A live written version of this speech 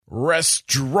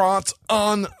Restaurant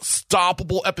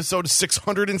Unstoppable, episode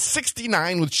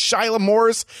 669 with Shyla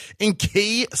Morris and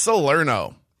Kay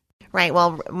Salerno. Right.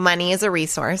 Well, money is a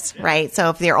resource, right? So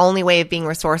if your only way of being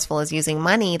resourceful is using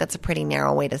money, that's a pretty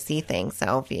narrow way to see things.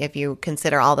 So if you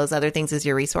consider all those other things as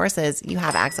your resources, you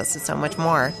have access to so much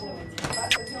more.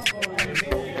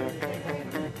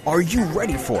 Are you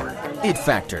ready for it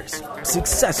factors,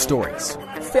 success stories,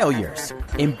 failures,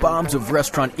 and bombs of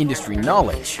restaurant industry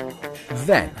knowledge?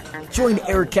 Then, join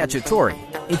Eric Cacciatore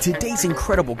and today's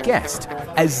incredible guest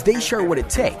as they share what it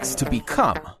takes to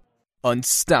become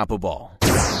unstoppable.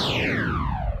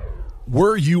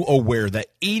 Were you aware that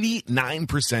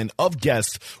 89% of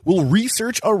guests will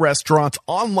research a restaurant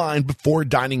online before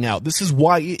dining out? This is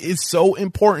why it is so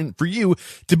important for you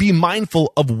to be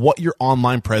mindful of what your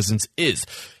online presence is.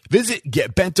 Visit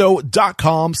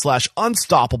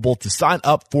getbento.com/unstoppable to sign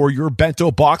up for your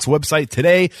Bento Box website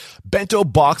today. Bento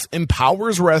Box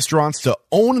empowers restaurants to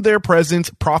own their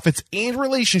presence, profits, and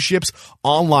relationships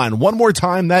online. One more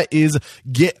time, that is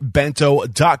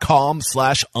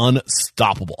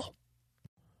getbento.com/unstoppable.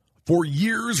 For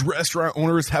years, restaurant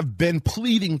owners have been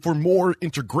pleading for more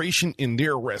integration in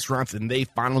their restaurants, and they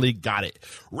finally got it.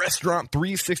 Restaurant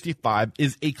 365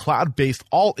 is a cloud-based,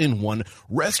 all-in-one,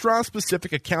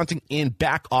 restaurant-specific accounting and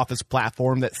back-office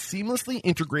platform that seamlessly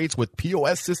integrates with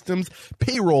POS systems,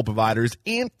 payroll providers,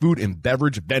 and food and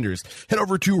beverage vendors. Head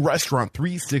over to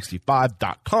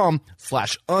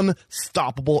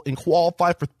restaurant365.com/unstoppable and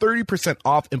qualify for 30%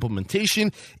 off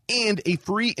implementation and a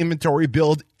free inventory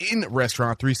build in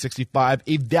Restaurant 365,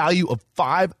 a value of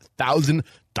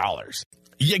 $5,000.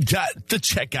 You got to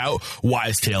check out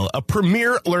Wisetail, a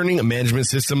premier learning management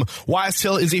system.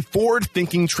 Wisetail is a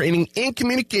forward-thinking training and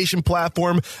communication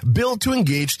platform built to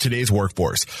engage today's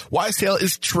workforce. Wisetail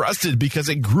is trusted because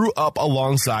it grew up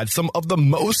alongside some of the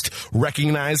most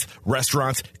recognized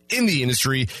restaurants in the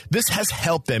industry. This has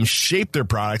helped them shape their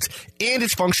product and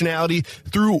its functionality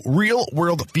through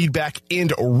real-world feedback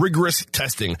and rigorous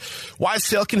testing.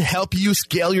 Wisetail can help you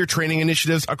scale your training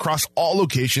initiatives across all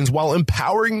locations while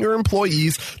empowering your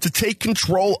employees to take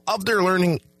control of their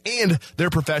learning and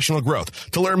their professional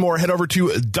growth. To learn more, head over to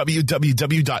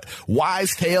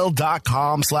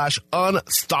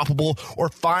www.wisetail.com/unstoppable or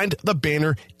find the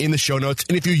banner in the show notes.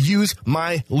 And if you use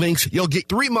my links, you'll get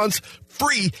 3 months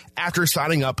free after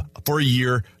signing up for a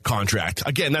year contract.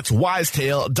 Again, that's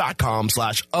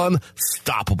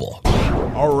wisetail.com/unstoppable.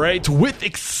 All right. With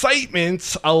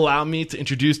excitement, allow me to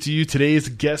introduce to you today's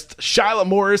guest, Shyla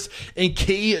Morris and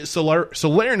Kay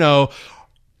Salerno.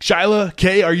 Shyla,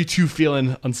 Kay, are you two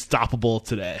feeling unstoppable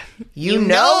today? You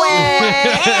know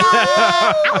it!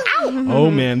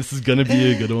 Oh, man, this is going to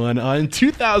be a good one. In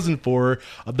 2004,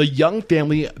 the Young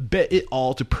family bet it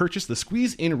all to purchase the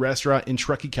Squeeze Inn restaurant in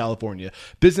Truckee, California.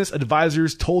 Business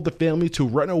advisors told the family to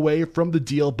run away from the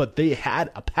deal, but they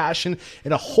had a passion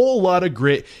and a whole lot of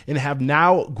grit and have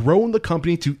now grown the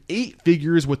company to 8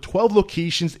 figures with 12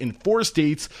 locations in 4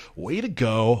 states. Way to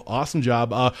go. Awesome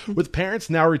job. With parents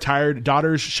now retired,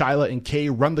 daughters Shyla and Kay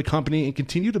run the company and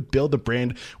continue to build the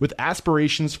brand with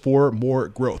aspirations for more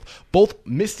growth. Both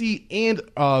Misty and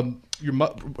Shyla.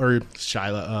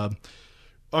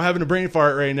 I'm having a brain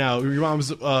fart right now. Your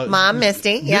mom's Mom,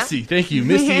 Misty. Yeah. Misty, thank you.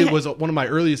 Misty was one of my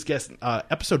earliest guests,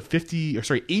 episode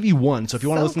 81. So if you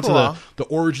want to listen to the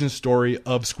origin story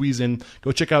of Squeeze Inn,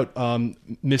 go check out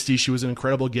Misty. She was an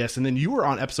incredible guest. And then you were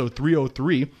on episode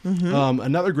 303,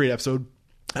 another great episode.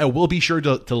 I will be sure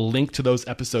to link to those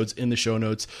episodes in the show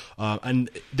notes. And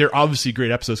they're obviously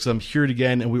great episodes because I'm here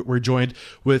again, and we're joined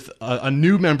with a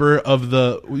new member of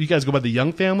you guys go by the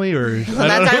Young family? Or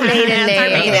That's our maiden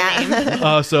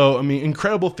name. So, I mean,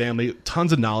 incredible family,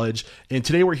 tons of knowledge. And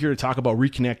today we're here to talk about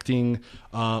reconnecting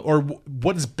or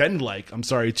what it's been like,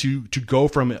 to go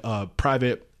from a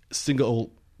private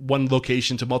single one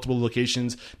location to multiple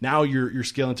locations. Now you're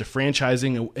scaling to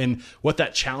franchising and what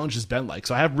that challenge has been like.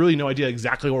 So I have really no idea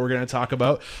exactly what we're going to talk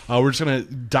about. We're just going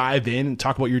to dive in and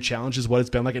talk about your challenges, what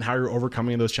it's been like, and how you're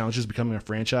overcoming those challenges, becoming a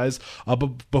franchise.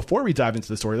 But before we dive into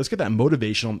the story, let's get that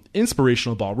motivational,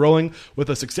 inspirational ball rolling with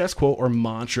a success quote or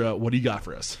mantra. What do you got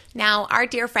for us? Now, our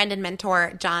dear friend and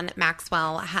mentor, John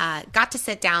Maxwell, got to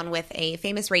sit down with a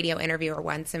famous radio interviewer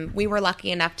once, and we were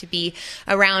lucky enough to be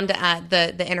around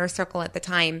the inner circle at the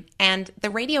time. And the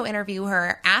radio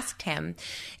interviewer asked him,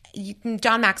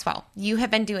 John Maxwell, you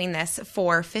have been doing this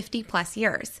for 50 plus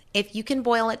years. If you can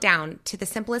boil it down to the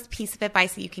simplest piece of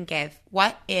advice that you can give,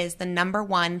 what is the number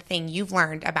one thing you've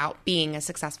learned about being a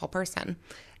successful person?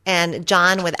 And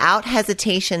John, without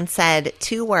hesitation, said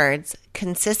 2 words: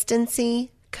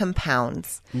 consistency,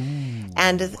 compounds.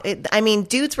 And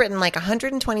dude's written like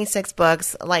 126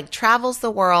 books, like travels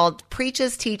the world,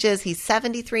 preaches, teaches. He's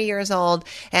 73 years old.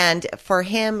 And for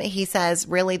him, he says,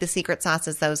 really the secret sauce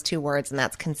is those two words, and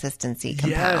that's consistency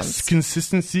compounds. Yes,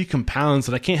 consistency compounds.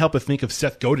 And I can't help but think of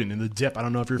Seth Godin in The Dip. I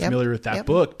don't know if you're familiar with that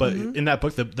book, but in that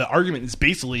book, the argument is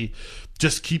basically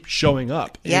just keep showing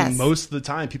up. And most of the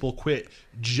time people quit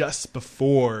just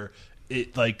before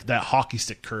it, like that hockey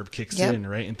stick curve kicks in,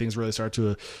 right? And things really start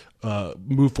to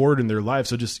move forward in their life.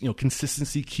 So just,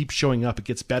 consistency, keep showing up. It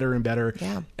gets better and better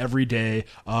every day.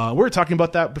 We were talking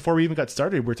about that before we even got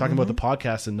started. We were talking about the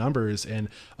podcast and numbers, and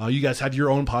you guys have your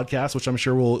own podcast, which I'm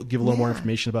sure we'll give a little more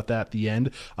information about that at the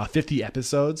end. 50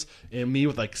 episodes, and me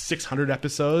with like 600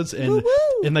 episodes, and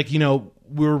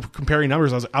we were comparing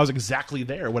numbers. I was exactly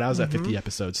there when I was at 50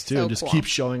 episodes too. So and just cool. keep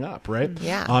showing up, right?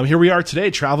 Yeah. Here we are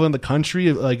today, traveling the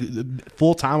country, like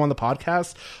full time on the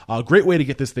podcast. Great way to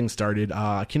get this thing started.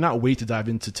 I cannot wait to dive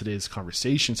into today's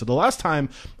conversation. So the last time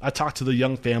I talked to the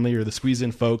Young family or the Squeeze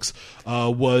In folks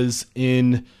was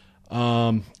in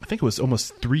I think it was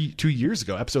almost 2 years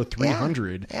ago, episode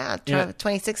 300. Yeah,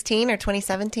 2016 or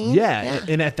 2017. Yeah.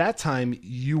 And at that time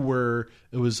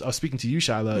I was speaking to you,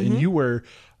 Shyla, and you were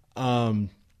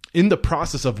in the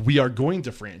process of we are going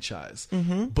to franchise,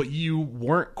 but you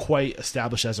weren't quite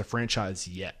established as a franchise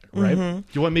yet, right? Do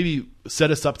you want to maybe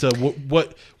set us up to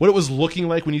what it was looking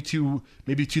like when you two,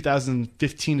 maybe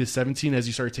 2015 to 17, as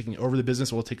you started taking over the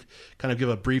business? We'll kind of give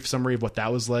a brief summary of what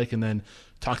that was like, and then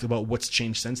talk about what's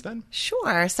changed since then.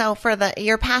 Sure. So for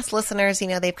your past listeners,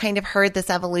 they've kind of heard this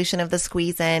evolution of the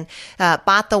Squeeze In,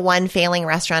 bought the one failing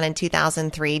restaurant in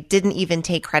 2003, didn't even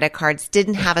take credit cards,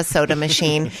 didn't have a soda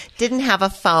machine, didn't have a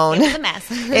phone. It was a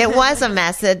mess. It was a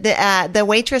mess. The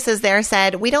waitresses there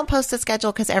said, we don't post a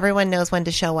schedule because everyone knows when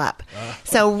to show up.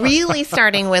 So really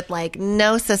starting with like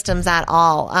no systems at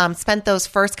all, spent those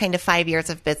first kind of 5 years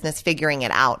of business figuring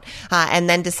it out, and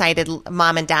then decided,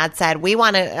 mom and dad said, we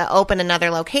want to open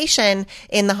another location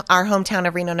in our hometown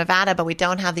of Reno, Nevada, but we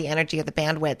don't have the energy or the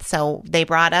bandwidth. So they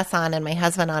brought us on and my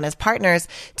husband on as partners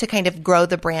to kind of grow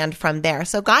the brand from there.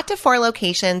 So got to 4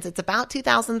 locations. It's about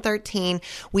 2013.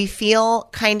 We feel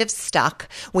kind of stuck.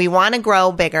 We want to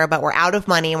grow bigger, but we're out of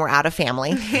money and we're out of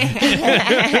family.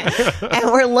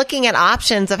 And we're looking at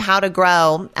options of how to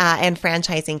grow, and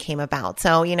franchising came about.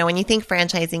 So, when you think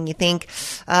franchising, you think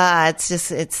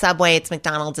it's Subway, it's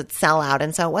McDonald's, it's sellout.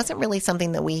 And so it wasn't really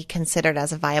something that we considered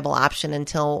as a viable option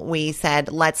until we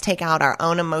said, let's take out our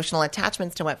own emotional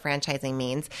attachments to what franchising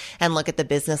means and look at the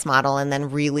business model, and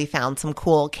then really found some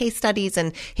cool case studies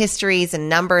and histories and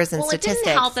numbers and statistics. It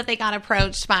didn't help that they got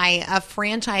approached by a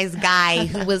franchise guy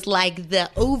who was like the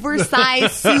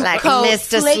oversized suit like coat,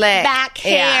 Mr. slick Slick. back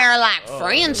hair, like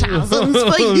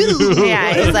franchising's for you.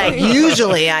 Yeah, he's like,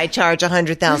 usually I charge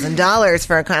 $100,000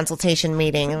 for a consultation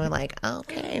meeting. And we're like,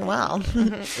 okay, well.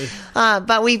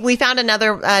 But we found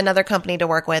another company to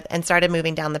work with and started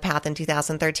moving down the path in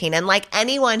 2013. And like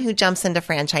anyone who jumps into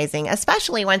franchising,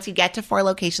 especially once you get to 4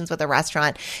 locations with a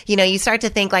restaurant, you start to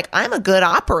think like, I'm a good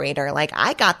operator. Like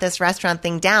I got this restaurant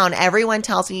thing down. Everyone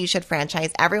tells you should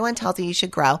franchise. Everyone tells you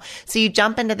should grow. So you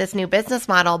jump into this new business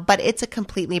model, but it's a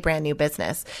completely brand new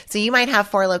business. So you might have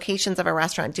 4 locations of a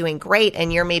restaurant doing great,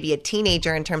 and you're maybe a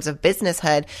teenager in terms of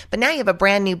businesshood, but now you have a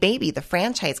brand new baby, the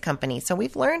franchise company. So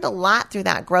we've learned a lot through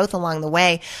that growth along the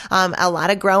way. A lot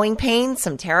of growing pains,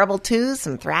 some terrible 2s,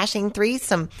 some thrashing 3s,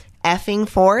 some effing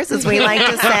 4s, as we like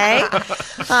to say,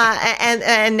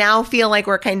 and now feel like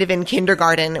we're kind of in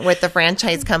kindergarten with the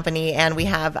franchise company, and we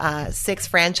have 6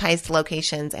 franchised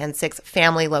locations and 6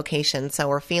 family locations. So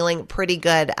we're feeling pretty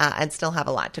good, and still have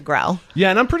a lot to grow. Yeah,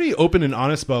 and I'm pretty open and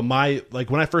honest about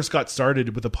when I first got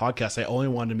started with the podcast, I only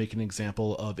wanted to make an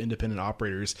example of independent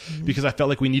operators because I felt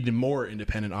like we needed more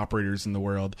independent operators in the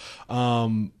world.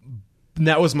 And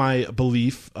that was my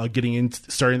belief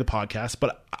starting the podcast,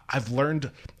 but I've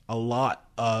learned a lot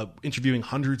interviewing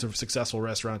hundreds of successful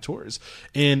restaurateurs,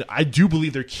 and I do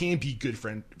believe there can be good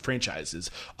franchises,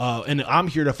 and I'm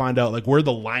here to find out like where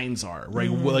the lines are, right?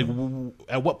 Like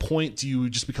at what point do you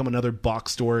just become another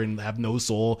box store and have no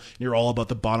soul, and you're all about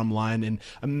the bottom line? And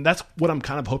I mean, that's what I'm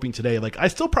kind of hoping today. Like I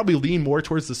still probably lean more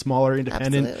towards the smaller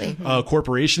independent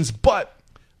corporations, but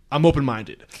I'm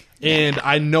open-minded. And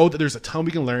I know that there's a ton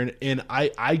we can learn, and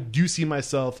I do see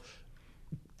myself,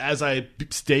 as I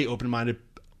stay open-minded,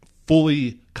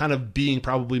 fully kind of being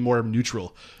probably more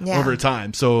neutral over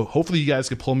time. So hopefully you guys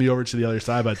can pull me over to the other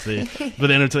side by the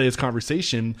end of today's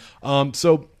conversation.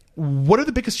 So what are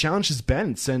the biggest challenges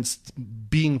been since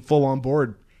being full on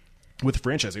board with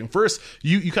franchising? First,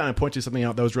 you kind of pointed something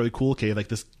out that was really cool, Kay, like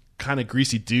this kind of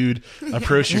greasy dude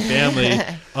approached your family.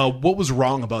 What was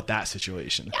wrong about that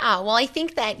situation? Yeah, well, I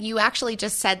think that you actually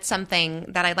just said something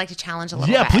that I'd like to challenge a little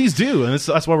bit. Yeah, please do. And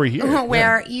that's why we're here.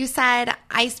 Where you said,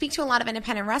 I speak to a lot of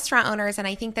independent restaurant owners, and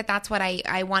I think that that's what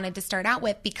I wanted to start out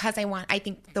with, because I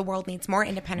think the world needs more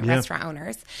independent restaurant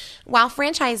owners. While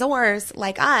franchisors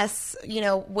like us,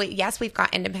 yes, we've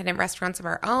got independent restaurants of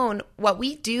our own. What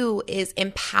we do is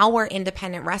empower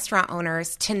independent restaurant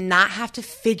owners to not have to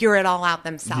figure it all out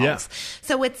themselves.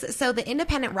 Yeah. So the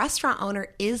independent restaurant owner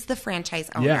is the franchise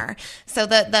owner. Yeah. So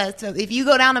so if you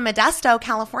go down to Modesto,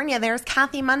 California, there's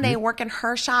Kathy Monday working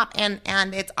her shop, and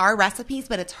it's our recipes,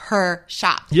 but it's her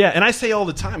shop. Yeah, and I say all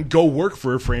the time, go work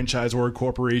for a franchise or a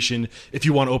corporation if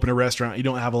you want to open a restaurant. You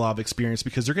don't have a lot of experience,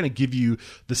 because they're going to give you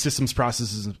the systems,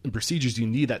 processes, and procedures you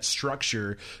need, that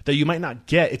structure that you might not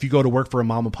get if you go to work for a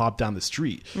mom and pop down the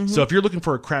street. Mm-hmm. So if you're looking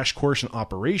for a crash course in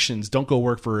operations, don't go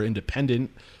work for an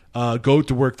independent. Go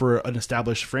to work for an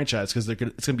established franchise, because it's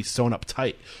going to be sewn up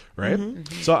tight, right?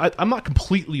 Mm-hmm. So I'm not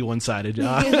completely one-sided.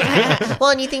 Well,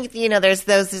 and you think, there's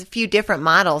those few different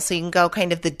models. So you can go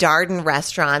kind of the Darden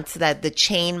restaurants, that the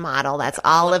chain model, that's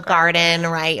Olive Garden,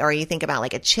 right? Or you think about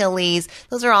like a Chili's.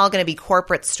 Those are all going to be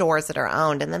corporate stores that are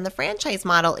owned. And then the franchise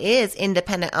model is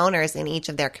independent owners in each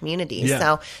of their communities. Yeah.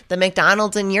 So the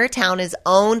McDonald's in your town is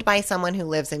owned by someone who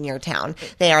lives in your town.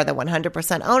 They are the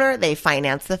 100% owner. They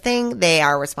finance the thing. They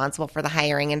are responsible for the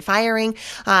hiring and firing.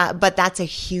 But that's a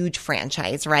huge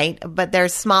franchise, right? But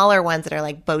there's smaller ones that are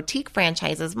like boutique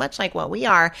franchises, much like what we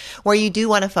are, where you do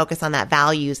want to focus on that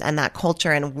values and that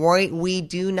culture. And we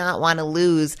do not want to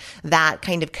lose that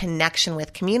kind of connection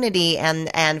with community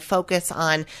and focus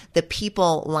on the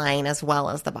people line as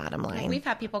well as the bottom line. We've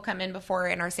had people come in before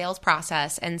in our sales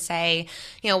process and say,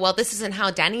 well, this isn't how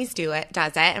Denny's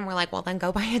does it. And we're like, well, then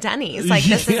go buy a Denny's. Like,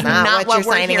 this is not what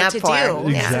we're here to do.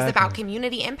 Exactly. This is about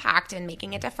community impact and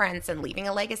making a difference and leaving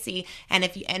a legacy. And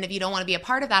if you don't want to be a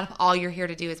part of that, if all you're here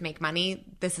to do is make money,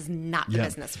 this is not the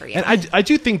business for you. And I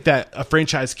do think that a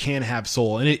franchise can have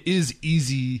soul, and it is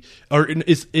easy, or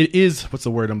it is what's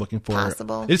the word I'm looking for?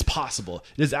 Possible. It is possible.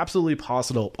 It is absolutely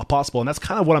possible. And that's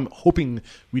kind of what I'm hoping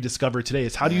we discover today,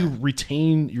 is how do you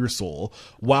retain your soul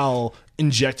while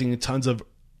injecting tons of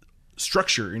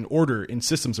structure and order in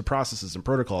systems and processes and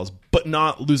protocols, but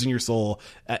not losing your soul,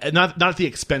 not at the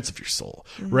expense of your soul,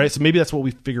 right? So maybe that's what we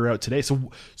figure out today.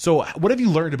 So what have you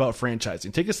learned about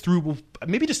franchising? Take us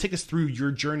through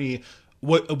your journey,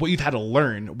 what you've had to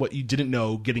learn, what you didn't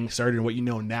know getting started, and what you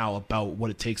know now about what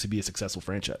it takes to be a successful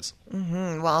franchise.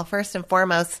 Mm-hmm. Well, first and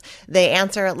foremost, the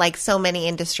answer, like so many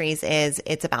industries, is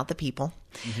it's about the people.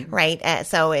 Mm-hmm. Right.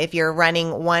 So if you're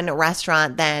running one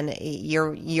restaurant, then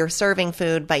you're serving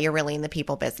food, but you're really in the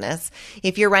people business.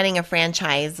 If you're running a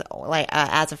franchise, like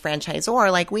as a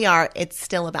franchisor, like we are, it's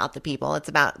still about the people. It's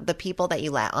about the people that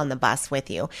you let on the bus with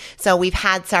you. So we've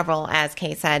had several, as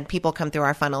Kay said, people come through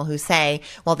our funnel who say,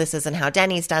 well, this isn't how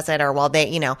Denny's does it. Or, well,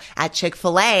 at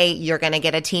Chick-fil-A, you're going to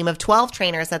get a team of 12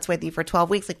 trainers that's with you for 12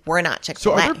 weeks. Like, we're not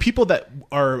Chick-fil-A. So are there people that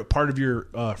are part of your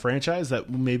franchise that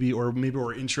maybe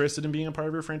were interested in being a part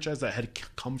of your franchise that had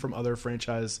come from other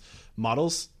franchise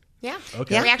models? Yeah.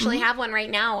 Okay. Yeah, we actually have one right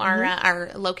now. Our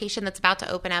location that's about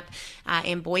to open up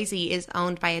in Boise is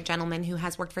owned by a gentleman who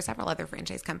has worked for several other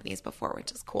franchise companies before,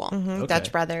 which is cool. Mm-hmm. Okay.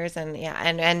 Dutch Brothers. And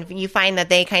you find that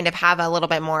they kind of have a little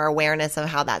bit more awareness of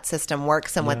how that system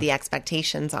works and what the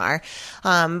expectations are.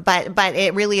 But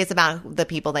it really is about the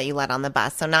people that you let on the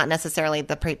bus. So not necessarily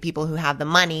the people who have the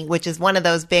money, which is one of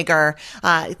those bigger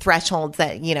thresholds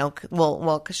that,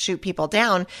 will shoot people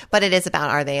down. But it is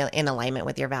about, are they in alignment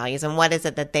with your values, and what is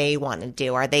it that they want to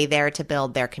do? Are they there to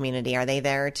build their community? Are they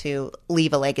there to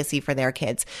leave a legacy for their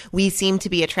kids? We seem to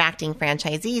be attracting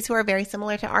franchisees who are very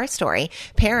similar to our story.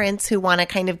 Parents who want to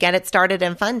kind of get it started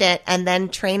and fund it and then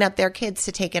train up their kids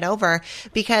to take it over,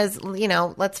 because,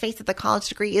 let's face it, the college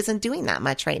degree isn't doing that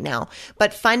much right now.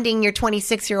 But funding your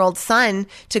 26-year-old son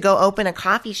to go open a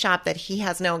coffee shop that he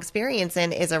has no experience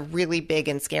in is a really big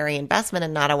and scary investment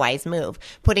and not a wise move.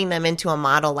 Putting them into a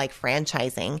model like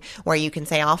franchising, where you can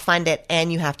say, I'll fund it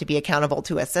and you have to be accountable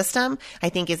to a system, I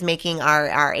think is making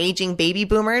our aging baby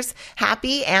boomers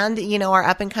happy, and, our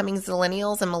up and coming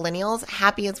zillennials and millennials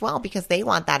happy as well, because they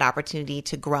want that opportunity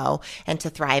to grow and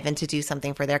to thrive and to do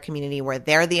something for their community where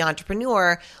they're the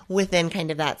entrepreneur within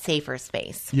kind of that safer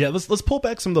space. Yeah, let's pull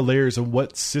back some of the layers of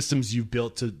what systems you've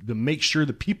built to make sure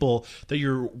the people that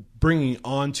you're bringing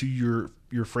onto your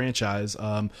franchise,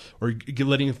 or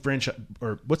letting a franchise,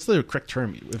 or what's the correct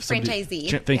term? Franchisee.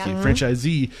 Thank you,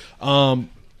 franchisee.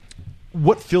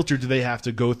 What filter do they have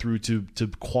to go through to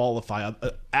qualify?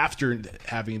 after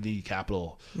having the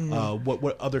capital,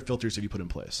 what other filters have you put in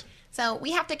place? So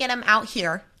we have to get them out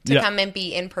here to come and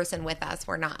be in person with us.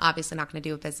 We're obviously not going to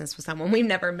do a business with someone we've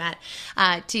never met,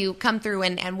 to come through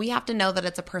and we have to know that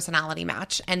it's a personality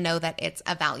match and know that it's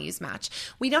a values match.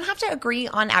 We don't have to agree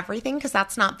on everything because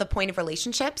that's not the point of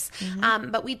relationships.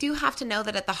 But we do have to know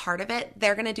that at the heart of it,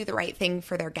 they're going to do the right thing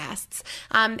for their guests.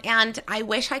 And I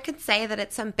wish I could say that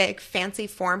it's some big fancy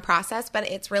form process, but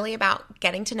it's really about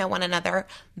getting to know one another,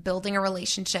 building a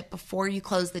relationship before you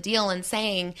close the deal and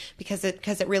saying, because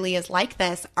it really is like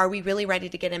this, are we really ready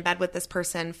to get in bed with this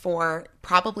person for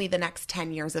probably the next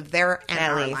 10 years of their and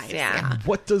our lives? Yeah.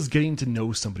 What does getting to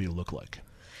know somebody look like?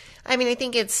 I mean, I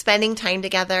think it's spending time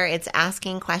together. It's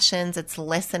asking questions. It's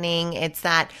listening. It's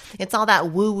all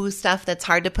that woo-woo stuff that's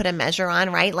hard to put a measure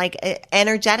on, right? Like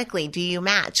energetically, do you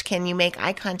match? Can you make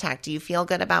eye contact? Do you feel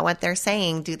good about what they're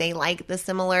saying? Do they like the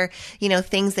similar,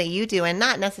 things that you do? And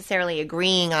not necessarily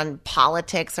agreeing on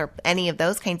politics or any of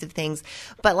those kinds of things.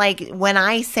 But like when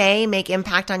I say make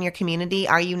impact on your community,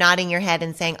 are you nodding your head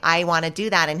and saying, I want to do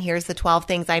that? And here's the 12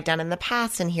 things I've done in the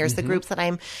past. And here's the groups that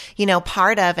I'm,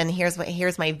 part of. And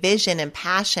here's my vision and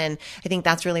passion. I think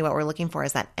that's really what we're looking for,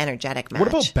 is that energetic match. What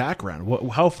about background?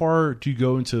 How far do you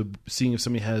go into seeing if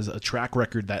somebody has a track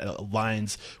record that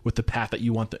aligns with the path that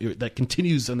you want, that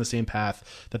continues on the same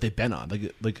path that they've been on?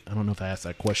 Like I don't know if I asked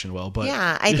that question well, but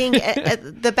yeah, I think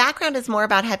the background is more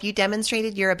about, have you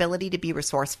demonstrated your ability to be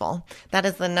resourceful? That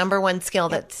is the number one skill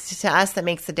that to us that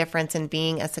makes the difference in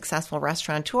being a successful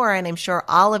restaurateur. And I'm sure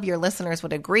all of your listeners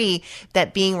would agree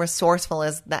that being resourceful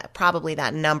is probably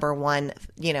that number one,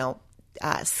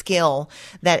 skill,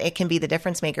 that it can be the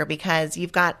difference maker, because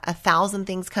you've got 1,000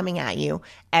 things coming at you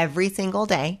every single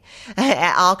day,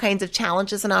 all kinds of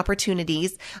challenges and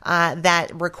opportunities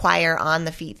that require on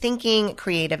the feet thinking,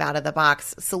 creative out of the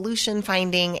box solution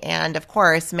finding, and of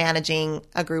course, managing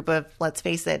a group of, let's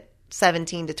face it,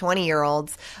 17 to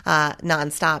 20-year-olds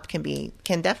nonstop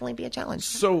can definitely be a challenge.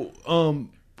 So,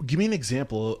 give me an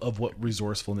example of what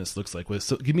resourcefulness looks like.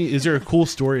 So, is there a cool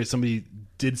story of somebody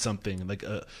did something like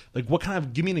what kind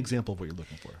of? Give me an example of what you're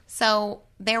looking for. So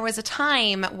there was a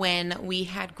time when we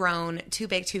had grown too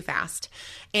big too fast,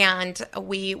 and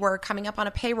we were coming up on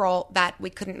a payroll that we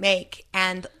couldn't make,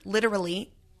 and literally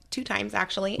 2 times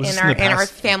actually in our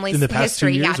family's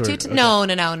history. Yeah, no.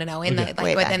 Within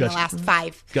the last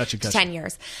 5 to 10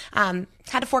 years, had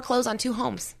to foreclose on 2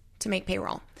 homes to make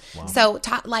payroll. Wow. So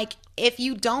if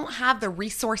you don't have the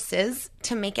resources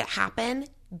to make it happen,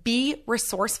 be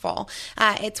resourceful.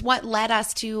 It's what led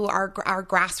us to our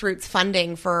grassroots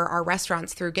funding for our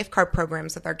restaurants through gift card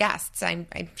programs with our guests. I'm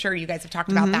sure you guys have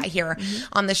talked about that here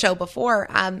on the show before.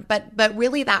 But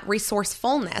really that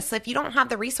resourcefulness, if you don't have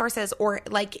the resources, or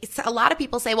a lot of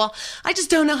people say, well, I just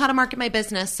don't know how to market my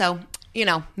business, so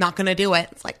not going to do it.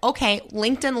 It's like, okay,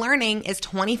 LinkedIn Learning is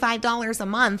 $25 a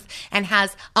month and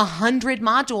has 100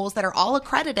 modules that are all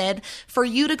accredited for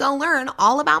you to go learn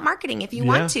all about marketing if you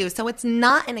want to. So it's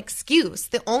not an excuse.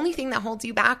 The only thing that holds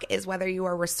you back is whether you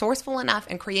are resourceful enough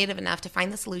and creative enough to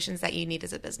find the solutions that you need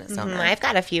as a business owner. I've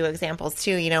got a few examples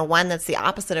too. One that's the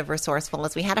opposite of resourceful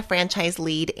is we had a franchise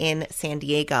lead in San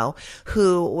Diego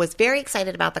who was very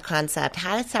excited about the concept,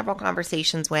 had several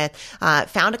conversations with,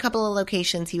 found a couple of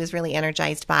locations he was really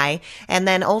energized by. And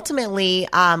then ultimately,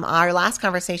 our last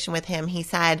conversation with him, he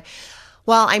said,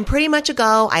 well, I'm pretty much a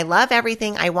go. I love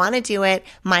everything. I want to do it.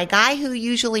 My guy who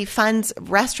usually funds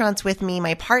restaurants with me,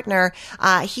 my partner,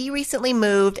 he recently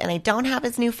moved and I don't have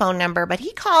his new phone number, but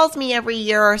he calls me every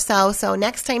year or so. So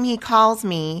next time he calls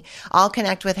me, I'll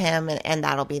connect with him and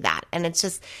that'll be that. And it's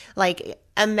just like,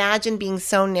 imagine being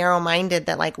so narrow-minded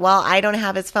that I don't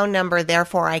have his phone number,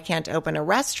 therefore I can't open a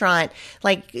restaurant.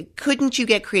 Couldn't you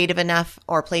get creative enough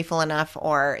or playful enough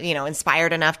or,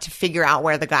 inspired enough to figure out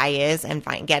where the guy is and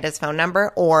get his phone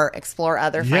number or explore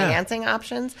other financing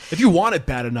options? If you want it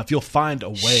bad enough, you'll find a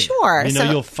way. Sure.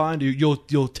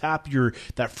 You'll tap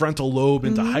that frontal lobe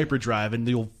into hyperdrive and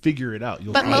you'll figure it out.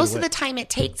 But most of the time it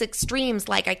takes extremes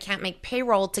like I can't make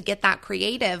payroll to get that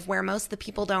creative, where most of the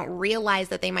people don't realize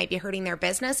that they might be hurting their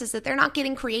business, is that they're not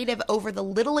getting creative over the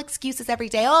little excuses every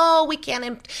day. Oh, we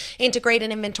can't integrate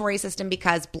an inventory system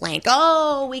because blank.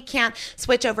 Oh, we can't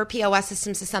switch over POS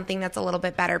systems to something that's a little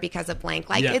bit better because of blank.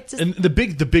 It's just, and the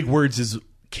big words is,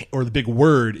 or the big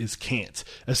word is can't.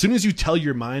 As soon as you tell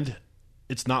your mind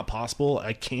it's not possible,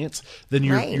 I can't, then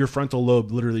your frontal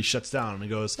lobe literally shuts down and it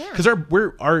goes, because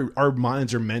our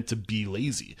minds are meant to be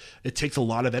lazy. It takes a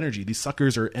lot of energy. These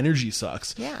suckers are energy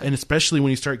sucks. Yeah. And especially when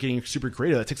you start getting super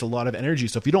creative, that takes a lot of energy.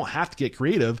 So if you don't have to get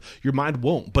creative, your mind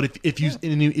won't. But if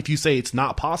you say it's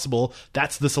not possible,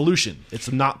 that's the solution.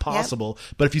 It's not possible.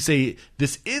 Yep. But if you say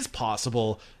this is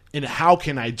possible, and how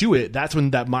can I do it? That's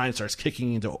when that mind starts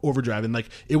kicking into overdrive, and like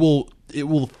it will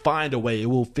find a way. It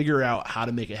will figure out how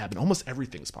to make it happen. Almost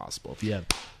everything's possible if you have.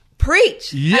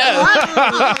 Preach.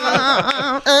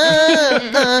 Yeah.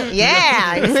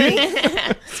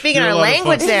 Yeah. Speaking our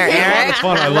language there, Eric.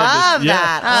 I love that.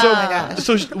 Yeah. Oh my gosh.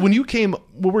 So when we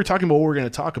were talking about what we're going to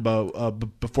talk about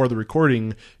before the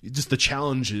recording, just the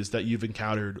challenges that you've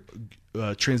encountered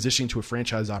transitioning to a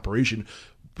franchise operation.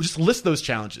 Just list those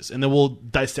challenges, and then we'll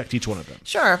dissect each one of them.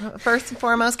 Sure. First and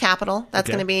foremost, capital. That's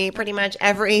going to be pretty much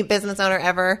every business owner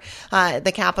ever.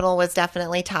 The capital was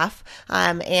definitely tough,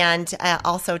 and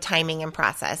also timing and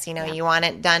process. You know, you want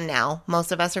it done now.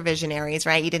 Most of us are visionaries,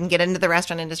 right? You didn't get into the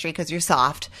restaurant industry because you're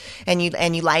soft, and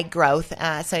you like growth.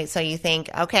 So you think,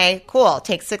 okay, cool. It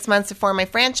takes 6 months to form my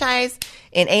franchise.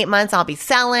 In 8 months, I'll be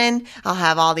selling. I'll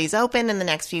have all these open in the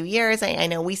next few years. I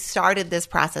know we started this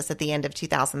process at the end of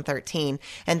 2013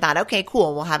 and thought, okay,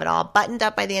 cool. We'll have it all buttoned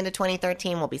up by the end of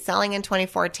 2013. We'll be selling in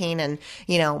 2014. And,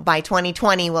 by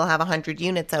 2020, we'll have 100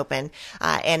 units open.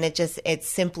 And it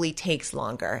simply takes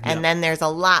longer. Yeah. And then there's a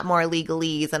lot more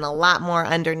legalese and a lot more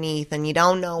underneath, and you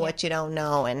don't know what you don't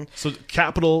know. And so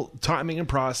capital, timing, and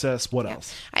process. What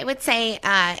else? I would say,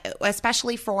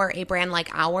 especially for a brand like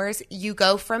ours, you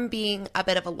go from being a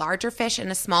bit of a larger fish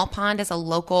in a small pond as a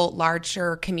local,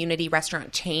 larger community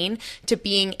restaurant chain to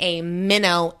being a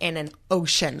minnow in an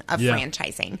ocean of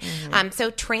franchising. Mm-hmm.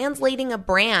 So translating a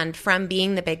brand from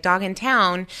being the big dog in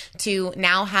town to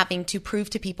now having to prove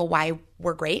to people why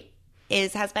we're great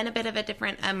has been a bit of a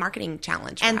different marketing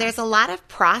challenge. And there's a lot of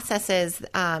processes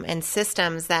and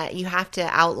systems that you have to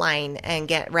outline and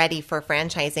get ready for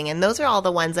franchising. And those are all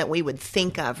the ones that we would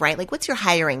think of, right? Like, what's your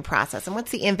hiring process? And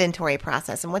what's the inventory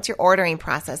process? And what's your ordering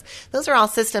process? Those are all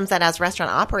systems that as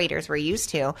restaurant operators we're used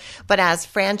to. But as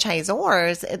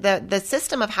franchisors, the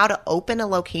system of how to open a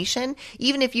location,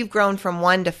 even if you've grown from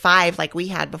 1 to 5 like we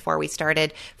had before we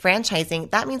started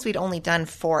franchising, that means we'd only done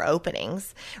 4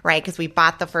 openings, right? Because we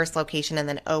bought the first location and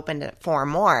then opened it 4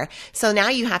 more. So now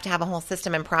you have to have a whole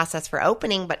system and process for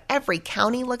opening, but every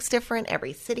county looks different.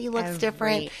 Every city looks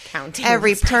different.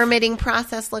 Every permitting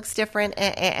process looks different.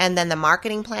 And then the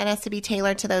marketing plan has to be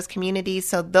tailored to those communities.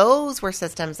 So those were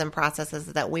systems and processes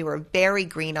that we were very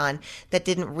green on that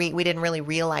we didn't really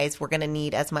realize we're going to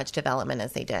need as much development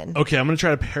as they did. Okay, I'm going to try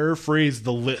to paraphrase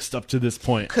the list up to this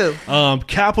point. Cool.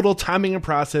 Capital, timing, and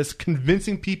process,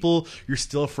 convincing people you're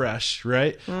still fresh,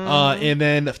 right? And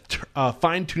then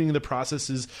fine-tuning the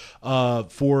processes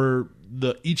for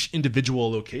each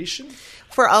individual location.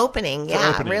 For opening,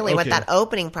 what that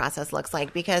opening process looks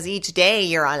like. Because each day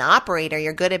you're an operator,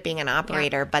 you're good at being an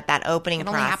operator, but that opening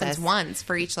process... It only happens once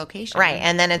for each location. Right,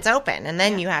 and then it's open, and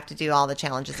then you have to do all the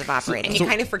challenges of operating. And you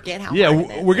kind of forget how hard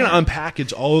it is. We're going to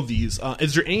unpackage all of these.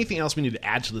 Is there anything else we need to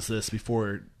add to this list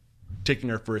before taking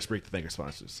our first break to thank our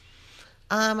sponsors?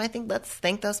 I think let's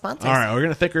thank those sponsors. All right, we're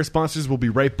going to thank our sponsors. We'll be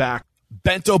right back.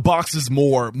 Bento Box is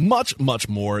more, much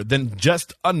more than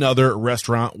just another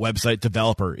restaurant website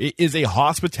developer. It is a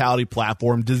hospitality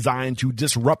platform designed to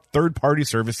disrupt third-party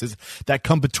services that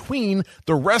come between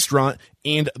the restaurant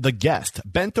and the guest.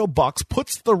 Bento Box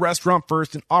puts the restaurant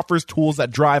first and offers tools that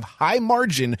drive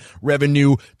high-margin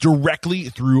revenue directly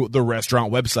through the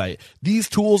restaurant website. These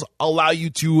tools allow you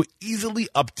to easily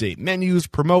update menus,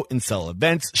 promote and sell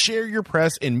events, share your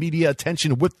press and media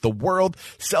attention with the world,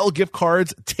 sell gift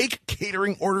cards, take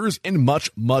catering orders, and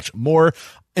much more.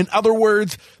 In other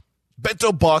words,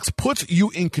 Bento Box puts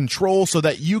you in control so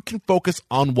that you can focus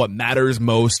on what matters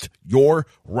most, your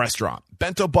restaurant.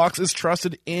 Bento Box is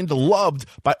trusted and loved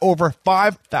by over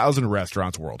 5,000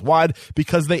 restaurants worldwide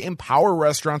because they empower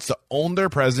restaurants to own their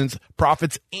presence,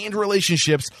 profits, and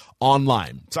relationships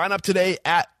online. Sign up today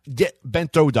at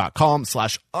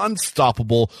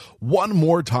getbento.com/unstoppable. One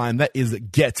more time, that is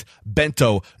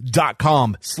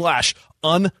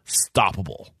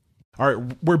getbento.com/unstoppable. All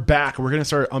right, we're back. We're going to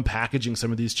start unpackaging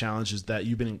some of these challenges that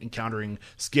you've been encountering,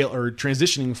 scale or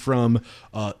transitioning from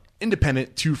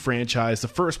independent to franchise. The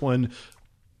first one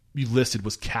you listed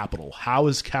was capital. How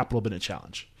has capital been a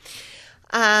challenge?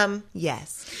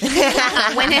 Yes.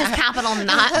 When is capital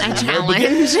not a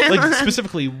challenge? Like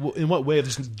specifically, in what way?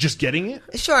 Just getting it?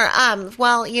 Sure.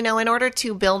 Well, in order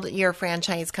to build your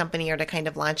franchise company or to kind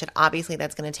of launch it, obviously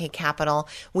that's going to take capital.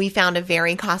 We found a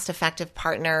very cost-effective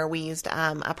partner. We used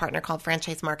a partner called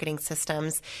Franchise Marketing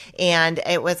Systems, and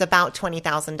it was about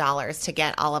 $20,000 to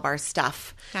get all of our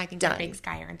stuff I think done. they're Big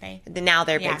Sky, aren't they? Now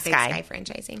they're Yeah, Big Sky.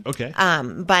 franchising. Okay.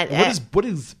 But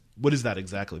What is that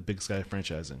exactly? Big Sky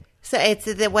franchising. So it's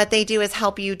what they do is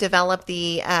help you develop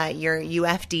your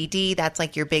UFDD. That's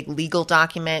like your big legal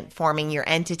document forming your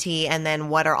entity, and then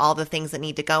what are all the things that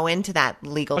need to go into that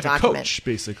legal Like document? a coach,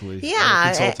 basically. Like a Yeah,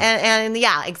 consultant. and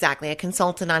yeah, exactly. A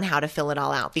consultant on how to fill it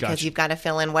all out, because Gotcha. you've got to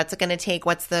fill in what's it going to take,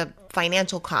 what's the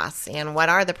financial costs, and what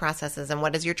are the processes, and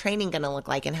what is your training going to look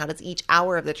like, and how does each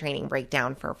hour of the training break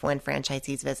down for when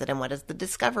franchisees visit, and what does the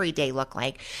discovery day look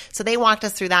like? So they walked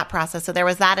us through that process. So there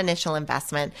was that initial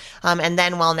investment, and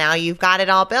then now you've got it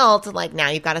all built. Like now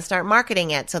you've got to start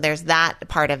marketing it. So there's that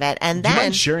part of it, and Do you then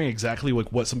mind sharing exactly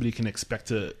what somebody can expect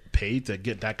to pay to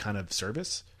get that kind of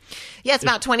service? yeah, it's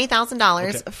about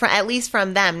 $20,000 at least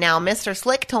from them. Now, Mr.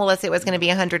 Slick told us it was going to be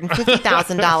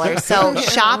 $150,000. So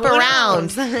shop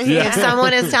around. If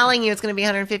someone is telling you it's going to be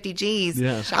 150 G's.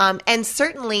 Yeah. And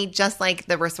certainly, just like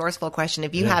the resourceful question,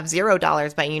 if you have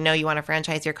 $0 but you want to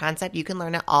franchise your concept, you can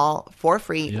learn it all for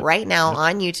free right now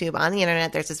on YouTube, on the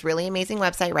internet. There's this really amazing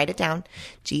website. Write it down.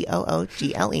 Google.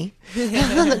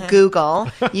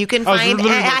 Google. You can find.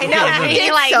 I know.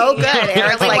 It's so good.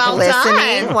 Eric's like well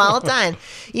listening. done. Well done.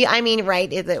 Yeah, I mean,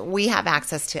 right? We have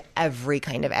access to every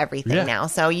kind of everything now,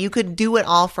 so you could do it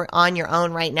all on your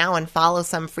own right now and follow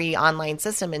some free online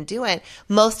system and do it.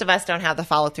 Most of us don't have the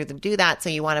follow through to do that, so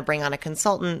you want to bring on a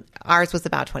consultant. Ours was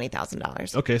about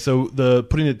 $20,000. Okay, so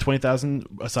putting the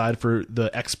 $20,000 aside for the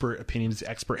expert opinions,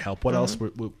 expert help. What else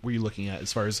were you looking at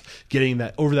as far as getting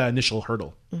that over that initial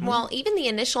hurdle? Well, even the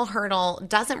initial hurdle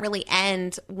doesn't really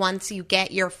end once you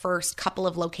get your first couple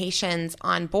of locations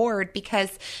on board,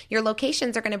 because your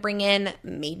locations are going to bring in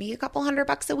maybe a couple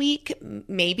 $100 a week,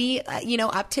 maybe,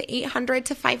 up to $800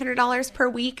 to $500 per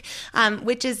week,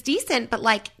 which is decent. But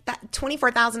like that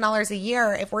 $24,000 a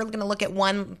year, if we're going to look at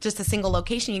just a single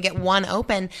location, you get one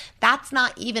open, that's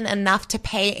not even enough to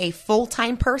pay a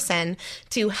full-time person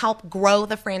to help grow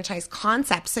the franchise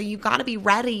concept. So you got to be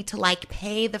ready to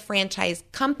pay the franchise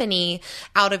company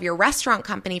out of your restaurant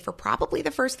company for probably the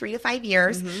first 3 to 5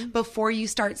 years before you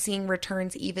start seeing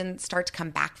returns even start to come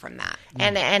back from that.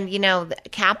 And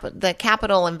the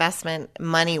capital investment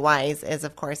money wise is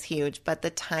of course huge, but the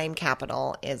time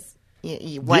capital is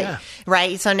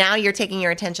right? So now you're taking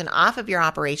your attention off of your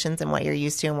operations and what you're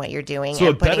used to and what you're doing, So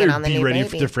and it putting better it on the be new ready baby.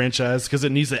 for the franchise, because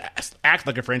it needs to act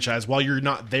like a franchise while you're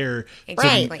not there.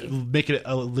 Exactly. To make it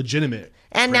a legitimate.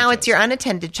 And now it's your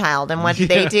unattended child. And what do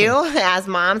they do? As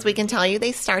moms, we can tell you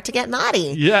they start to get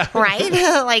naughty. Yeah. Right?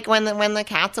 Like when the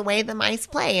cat's away, the mice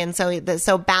play. And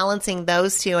so balancing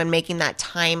those two and making that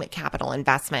time capital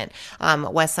investment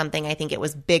was something, I think it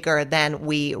was bigger than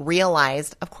we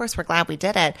realized. Of course, we're glad we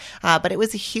did it. But it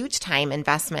was a huge time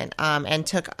investment and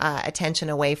took attention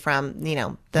away from, the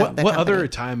What company. other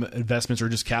time investments or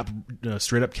just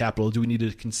straight up capital do we need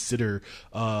to consider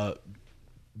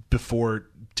before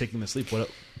taking this leap? What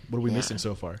are we missing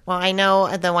so far? Well, I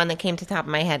know the one that came to the top of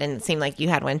my head, and it seemed like you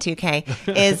had one too, Kay,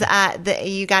 is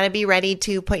you got to be ready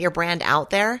to put your brand out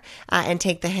there and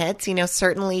take the hits.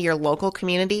 Certainly your local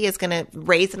community is going to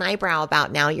raise an eyebrow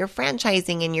about now you're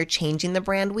franchising and you're changing the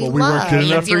brand we Well, we love. weren't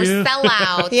good enough for Your you?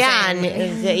 sellouts. Yeah, and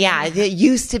it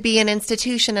used to be an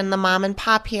institution and the mom and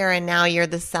pop here, and now you're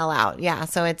the sellout. Yeah,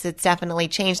 so it's definitely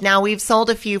changed. Now we've sold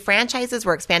a few franchises.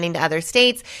 We're expanding to other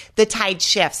states. The tide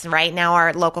shifts. Right now,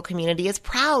 our local community is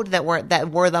proud that we're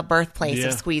the birthplace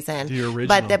of Squeeze In. The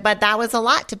original. But that was a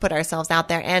lot to put ourselves out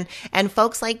there, and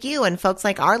folks like you and folks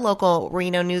like our local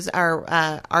Reno News, our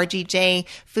RGJ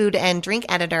food and drink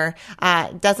editor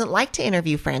doesn't like to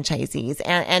interview franchisees,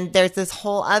 and there's this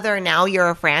whole other, now you're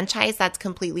a franchise, that's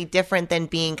completely different than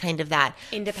being kind of that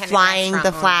Independent flying the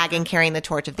restaurant flag and carrying the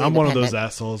torch of the I'm one of independent. those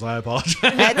assholes. I apologize.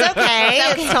 It's okay.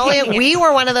 It's totally. We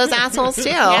were one of those assholes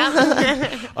too.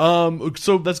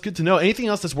 So that's good to know. Anything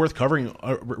else that's worth covering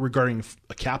regarding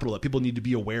capital that people need to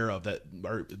be aware of that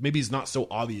maybe is not so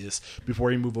obvious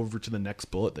before you move over to the next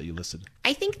bullet that you listed?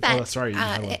 I think that sorry,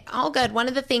 all good. One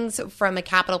of the things from a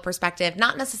capital perspective,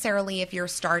 not necessarily if you're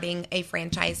starting a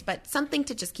franchise, but something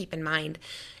to just keep in mind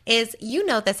is,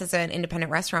 this as an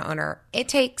independent restaurant owner, it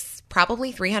takes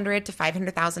probably $300,000 to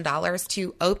 $500,000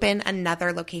 to open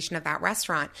another location of that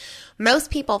restaurant.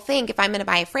 Most people think if I'm going to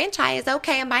buy a franchise,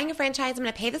 okay, I'm buying a franchise, I'm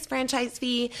going to pay this franchise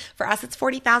fee. For us, it's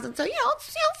 $40,000. So,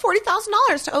 it's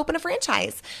 $40,000 to open a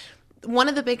franchise. one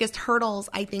of the biggest hurdles,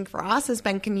 I think, for us has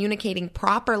been communicating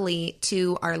properly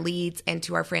to our leads and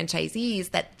to our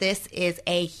franchisees that this is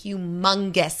a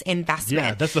humongous investment.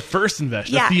 Yeah, that's the first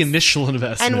investment. Yes. That's the initial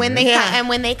investment. And when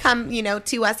right? they come,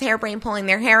 to us harebrained pulling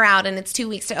their hair out, and it's 2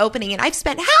 weeks to opening, and I've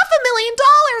spent $500,000.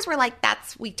 We're like,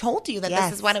 we told you that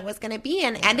this is what it was going to be,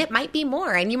 and it might be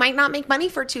more, and you might not make money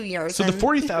for 2 years. So the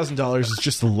 $40,000 is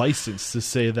just a license to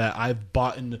say that I've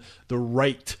bought the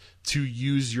right to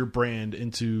use your brand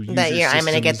into that year. I'm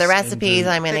going to get the recipes.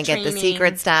 I'm going to get the training.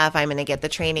 secret stuff. I'm going to get the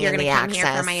training You're and the going to come access.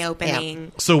 here for my opening. Yeah.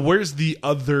 So where's the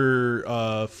other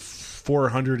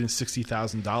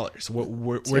 $460,000?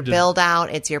 Where Your build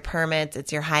out, it's your permits,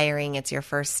 it's your hiring, it's your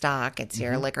first stock, it's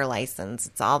your liquor license,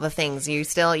 it's all the things.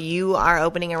 You are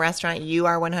opening a restaurant, you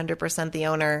are 100% the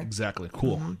owner. Exactly.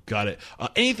 Cool. Got it.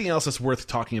 Anything else that's worth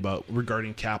talking about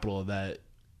regarding capital that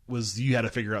you had to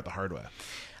figure out the hard way?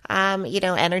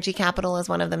 Energy capital is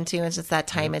one of them too. It's just that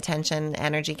time, attention,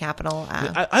 energy capital.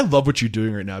 I love what you're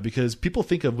doing right now, because people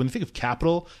when they think of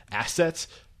capital assets,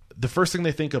 the first thing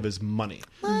they think of is money.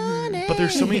 But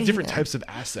there's so many different types of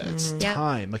assets.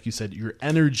 Time, like you said, your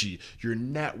energy, your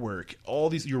network, all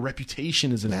these, your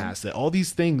reputation is an asset. All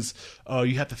these things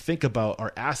you have to think about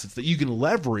are assets that you can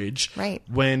leverage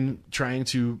when trying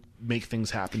to make things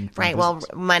happen. Right. Well,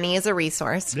 money is a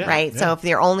resource, right? So if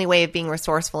your only way of being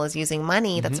resourceful is using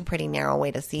money, that's a pretty narrow way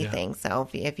to see things. So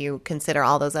if you consider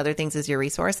all those other things as your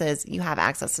resources, you have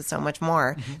access to so much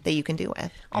more that you can do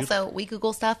with. Also, we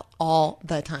Google stuff all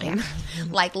the time.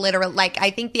 Literally, I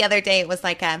think the other day it was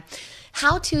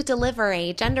how to deliver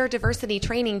a gender diversity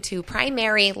training to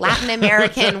primary Latin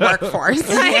American workforce. Is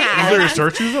there a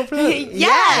search result for that?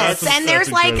 Yes. And there's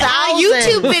a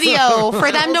YouTube video for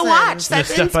them to watch. That's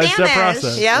in step-by-step Spanish.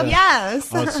 process. Yep. Yes.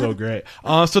 Oh, it's so great.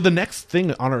 So the next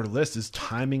thing on our list is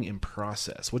timing and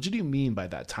process. What did you mean by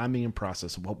that? Timing and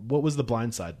process. What was the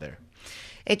blind side there?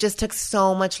 It just took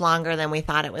so much longer than we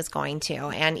thought it was going to.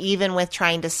 And even with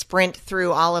trying to sprint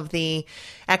through all of the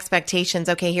expectations,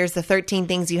 okay, here's the 13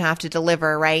 things you have to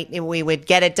deliver, right? We would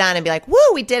get it done and be like, woo,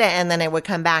 we did it. And then it would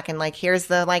come back and here's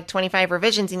the 25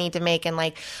 revisions you need to make.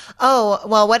 And oh,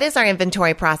 well, what is our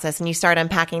inventory process? And you start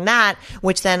unpacking that,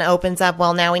 which then opens up,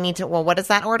 well, now we need to, what does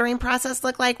that ordering process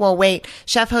look like? Well, wait,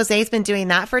 Chef Jose's been doing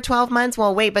that for 12 months.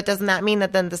 Well, wait, but doesn't that mean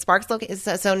that then the Sparks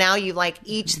location? So now you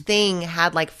each thing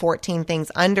had 14 things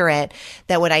under it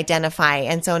that would identify.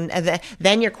 And so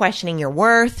then you're questioning your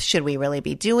worth. Should we really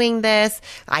be doing this?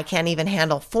 I can't even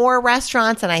handle 4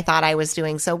 restaurants, and I thought I was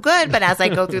doing so good. But as I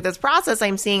go through this process,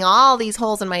 I'm seeing all these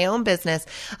holes in my own business.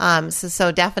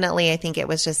 So definitely, I think it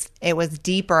was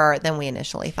deeper than we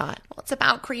initially thought. Well, it's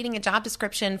about creating a job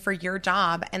description for your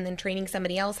job and then training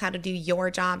somebody else how to do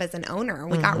your job as an owner.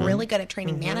 We got really good at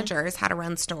training managers how to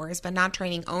run stores, but not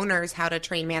training owners how to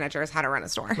train managers how to run a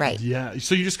store. Right. Yeah.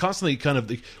 So you're just constantly kind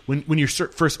of when you're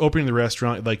first opening the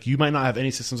restaurant, you might not have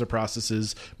any systems or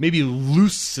processes, maybe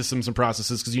loose systems and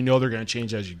processes because they're going to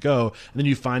change as you go, and then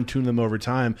you fine tune them over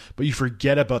time. But you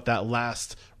forget about that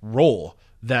last role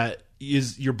that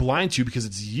you're blind to because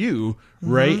it's you,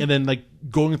 right? And then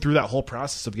going through that whole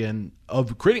process again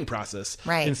of creating process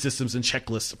and systems and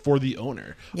checklists for the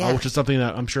owner, which is something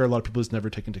that I'm sure a lot of people just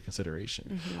never take into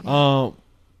consideration.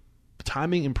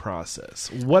 Timing and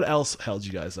process. What else held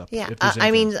you guys up? Yeah,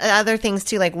 other things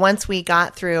too. Once we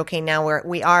got through, okay, now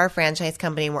we are a franchise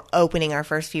company and we're opening our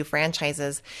first few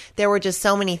franchises. There were just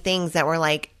so many things that were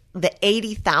the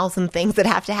 80,000 things that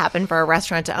have to happen for a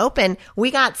restaurant to open. We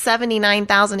got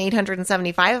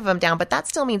 79,875 of them down, but that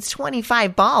still means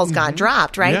 25 balls got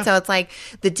dropped, right? Yeah. So it's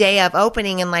the day of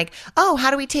opening and oh, how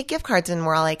do we take gift cards? And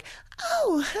we're all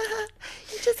oh,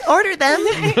 you just order them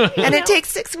and it takes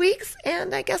 6 weeks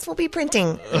and I guess we'll be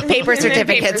printing paper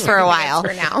certificates for a while,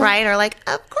 for now. Right? Or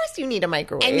of course you need a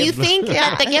microwave. And you think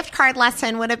that the gift card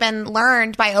lesson would have been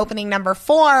learned by opening number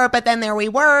 4, but then there we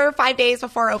were 5 days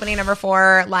before opening number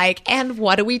 4, and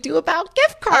what do we do about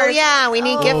gift cards? Oh yeah, we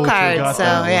need gift cards. So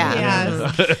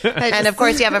yeah. And of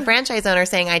course you have a franchise owner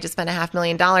saying, I just spent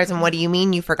 $500,000 and what do you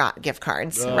mean you forgot gift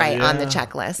cards, on the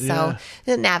checklist? So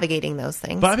navigating those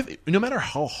things. But no matter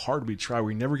how hard we try,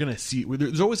 we're never going to see,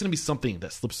 there's always going to be something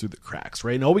that slips through the cracks,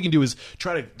 right? And all we can do is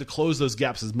try to close those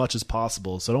gaps as much as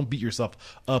possible. So don't beat yourself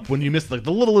up when you miss the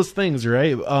littlest things,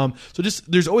 right? So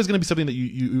there's always going to be something that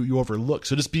you overlook.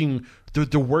 So just being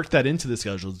to work that into the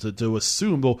schedule, to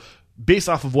assume, well, based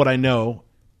off of what I know,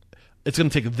 it's going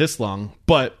to take this long,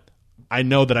 but I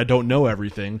know that I don't know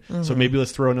everything, so maybe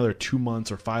let's throw another 2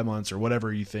 months or 5 months or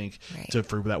whatever you think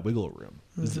for that wiggle room.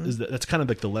 That's kind of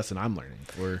the lesson I'm learning.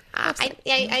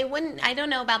 I don't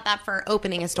know about that for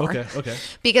opening a store. Okay.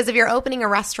 Because if you're opening a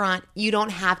restaurant, you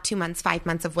don't have 2 months, 5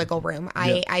 months of wiggle room.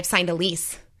 I've signed a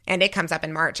lease. and it comes up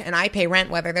in March, and I pay rent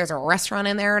whether there's a restaurant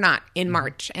in there or not in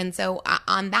March. And so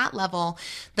on that level,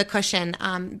 the cushion,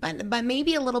 but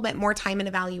maybe a little bit more time and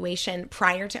evaluation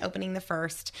prior to opening the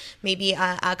first, maybe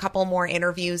a couple more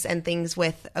interviews and things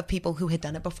with people who had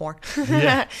done it before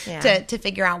to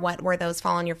figure out what were those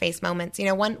fall on your face moments. You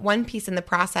know, one piece in the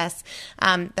process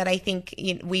that I think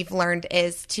we've learned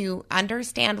is to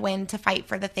understand when to fight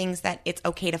for the things that it's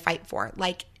okay to fight for.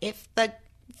 Like if the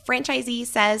franchisee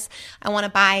says, I want to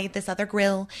buy this other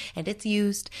grill and it's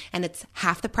used and it's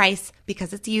half the price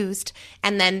because it's used.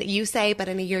 And then you say, but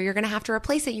in a year, you're going to have to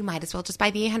replace it. You might as well just buy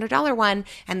the $800 one.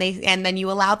 And then you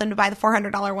allow them to buy the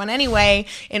 $400 one anyway.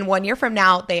 In 1 year from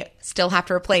now, they still have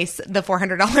to replace the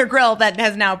 $400 grill that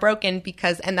has now broken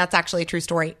and that's actually a true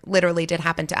story. Literally did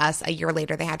happen to us. A year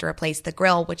later, they had to replace the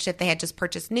grill, which if they had just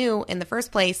purchased new in the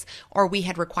first place, or we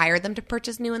had required them to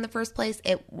purchase new in the first place,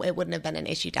 it wouldn't have been an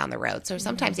issue down the road. So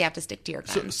sometimes you have to stick to your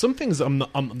guns. Some things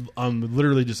I'm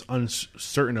literally just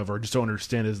uncertain of or just don't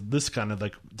understand is this kind of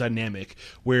like dynamic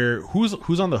where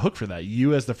who's on the hook for that?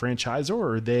 You as the franchisor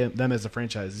or them as the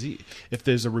franchisee? If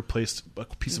there's a replaced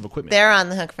piece of equipment, they're on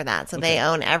the hook for that. So they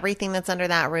own everything that's under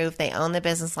that roof. They own the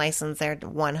business license. They're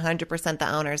 100%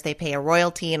 the owners. They pay a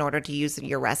royalty in order to use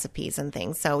your recipes and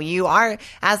things. So you are,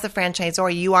 as the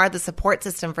franchisor, you are the support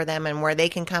system for them, and where they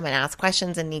can come and ask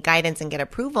questions and need guidance and get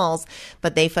approvals,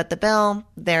 but they foot the bill.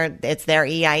 It's their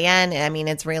EIN. I mean,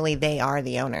 it's really, they are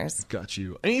the owners. Got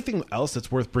you. Anything else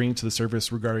that's worth bringing to the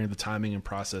surface regarding the timing and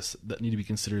process that need to be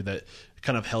considered that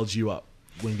kind of held you up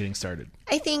when getting started?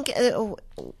 I think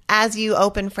as you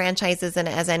open franchises, and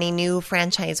as any new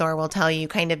franchisor will tell you,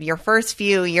 kind of your first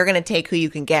few, you're going to take who you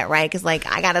can get, right? Because like,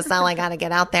 I got to sell, I got to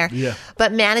get out there. Yeah.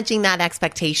 But managing that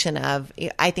expectation of,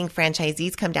 I think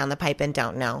franchisees come down the pipe and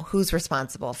don't know who's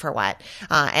responsible for what.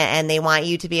 And they want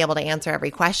you to be able to answer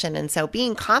every question. And so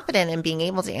being confident in being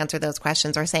able to answer those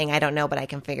questions, or saying, I don't know, but I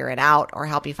can figure it out, or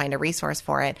help you find a resource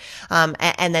for it.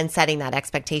 And then setting that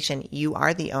expectation. You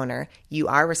are the owner. You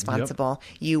are responsible.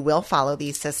 Yep. You will follow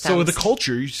these systems. So the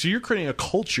culture, so you're creating a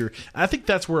culture. And I think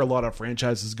that's where a lot of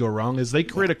franchises go wrong, is they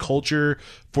create a culture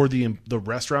for the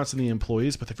restaurants and the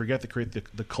employees, but they forget to create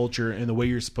the culture and the way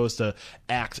you're supposed to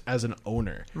act as an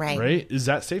owner. Right? Is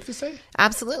that safe to say?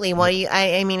 Absolutely. Well,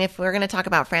 I mean, if we're going to talk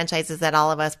about franchises that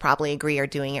all of us probably agree are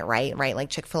doing it right? Like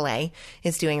Chick-fil-A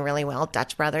is doing really well.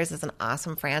 Dutch Brothers is an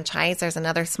awesome franchise. There's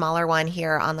another smaller one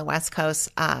here on the West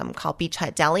Coast called Beach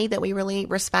Hut Deli that we really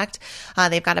respect.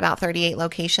 They've got about 38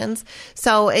 locations.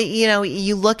 So,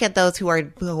 you look at those who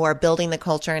are building the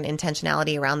culture and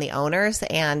intentionality around the owners,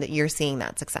 and you're seeing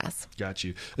that success. Got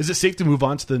you. Is it safe to move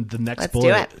on to the next Let's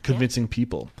bullet, convincing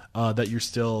people that you're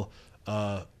still,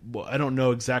 I don't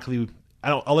know exactly,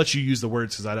 I'll let you use the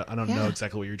words because I don't know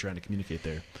exactly what you're trying to communicate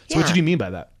there. So what do you mean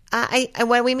by that?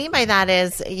 What we mean by that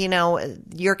is,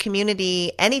 your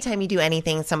community, anytime you do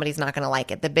anything, somebody's not going to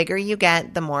like it. The bigger you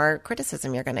get, the more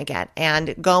criticism you're going to get.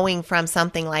 And going from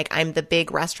something like, I'm the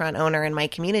big restaurant owner in my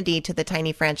community, to the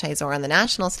tiny franchisor on the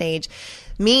national stage,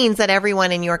 means that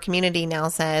everyone in your community now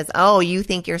says, oh, you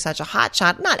think you're such a hot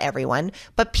shot. Not everyone,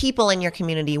 but people in your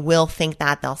community will think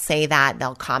that. They'll say that.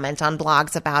 They'll comment on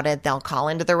blogs about it. They'll call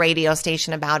into the radio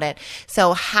station about it.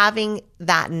 So having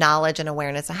that knowledge and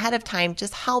awareness ahead of time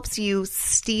just helps you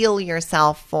steel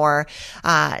yourself for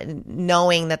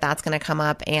knowing that that's going to come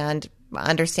up, and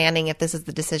understanding if this is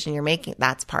the decision you're making,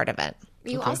 that's part of it.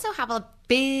 You also have a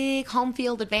big home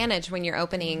field advantage when you're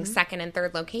opening second and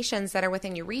third locations that are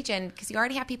within your region, because you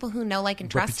already have people who know, like, and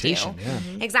trust you. Yeah.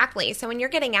 Exactly. So when you're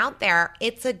getting out there,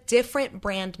 it's a different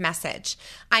brand message.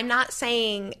 I'm not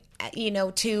saying,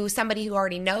 to somebody who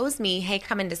already knows me, hey,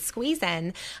 come into Squeeze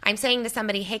In. I'm saying to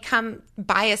somebody, hey, come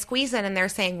buy a Squeeze In, and they're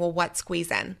saying, well, what's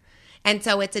Squeeze In? And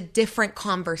so it's a different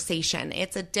conversation.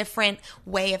 It's a different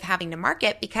way of having to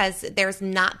market, because there's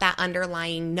not that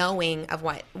underlying knowing of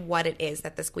what it is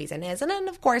that the Squeeze In is. And then,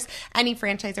 of course, any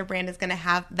franchise or brand is going to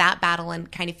have that battle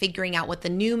and kind of figuring out what the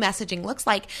new messaging looks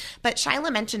like. But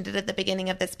Shyla mentioned it at the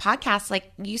beginning of this podcast.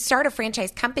 Like, you start a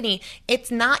franchise company, it's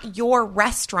not your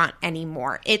restaurant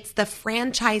anymore. It's the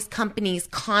franchise company's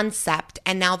concept.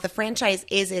 And now the franchise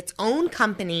is its own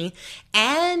company,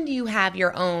 and you have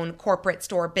your own corporate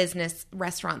store business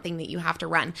restaurant thing that you have to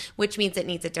run, which means it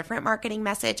needs a different marketing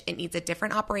message. It needs a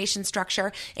different operation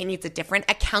structure. It needs a different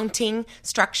accounting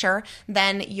structure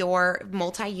than your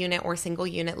multi-unit or single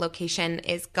unit location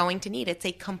is going to need. It's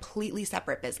a completely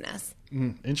separate business.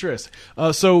 Interesting.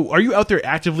 So are you out there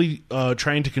actively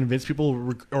trying to convince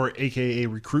people or AKA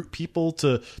recruit people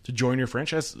to join your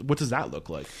franchise? What does that look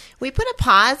like? We put a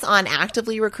pause on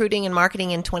actively recruiting and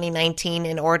marketing in 2019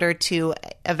 in order to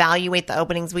evaluate the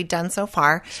openings we've done so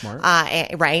far. Smart.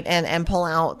 Right. And pull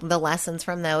out the lessons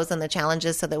from those and the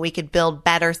challenges so that we could build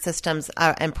better systems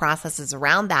and processes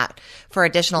around that for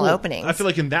additional openings. I feel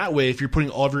like in that way, if you're putting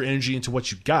all of your energy into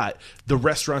what you got, the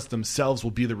restaurants themselves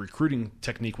will be the recruiting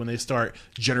technique when they start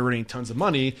generating tons of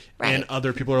money, and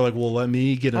other people are like, well, let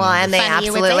me get in. Well, and they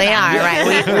absolutely are,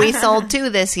 right? We sold 2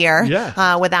 this year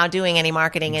without doing any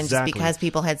marketing, and just because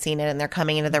people had seen it and they're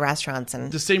coming into the restaurants.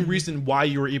 And the same reason why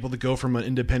you were able to go from an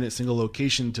independent single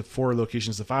location to 4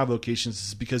 locations to 5 locations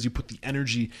is because you put the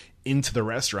energy into the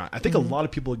restaurant. I think a lot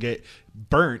of people get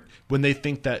burnt when they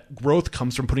think that growth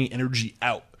comes from putting energy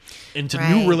out into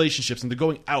new relationships and to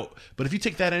going out. But if you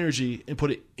take that energy and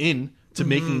put it in to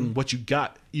making what you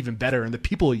got even better and the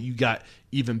people you got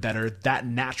even better, that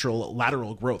natural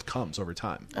lateral growth comes over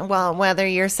time. Well, whether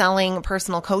you're selling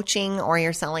personal coaching or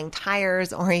you're selling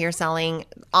tires or you're selling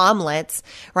omelets,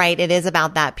 right? It is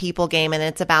about that people game, and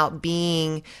it's about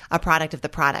being a product of the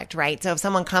product, right? So if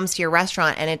someone comes to your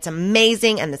restaurant and it's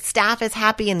amazing and the staff is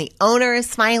happy and the owner is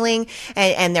smiling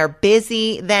and they're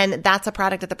busy, then that's a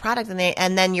product of the product.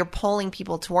 And then you're pulling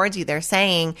people towards you. They're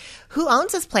saying, who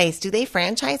owns this place? Do they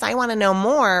franchise? I want to know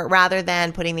more, rather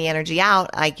than putting the energy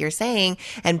out, like you're saying,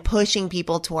 and pushing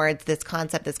people towards this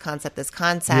concept.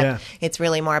 Yeah. It's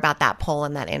really more about that pull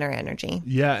and that inner energy.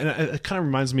 Yeah. And it kind of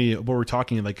reminds me of what we're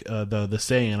talking, like the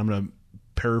saying, and I'm going to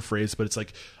paraphrase, but it's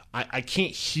like, I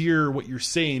can't hear what you're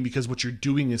saying because what you're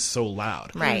doing is so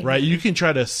loud. Right. You can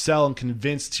try to sell and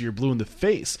convince till you're blue in the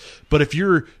face, but if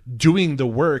you're doing the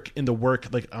work,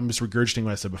 like I'm just regurgitating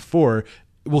what I said before,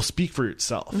 it will speak for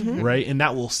itself, right? And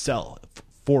that will sell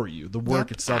for you. The work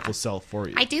itself will sell for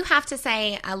you. I do have to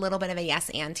say a little bit of a yes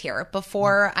and here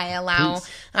before I allow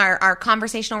our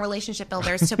conversational relationship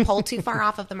builders to pull too far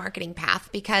off of the marketing path,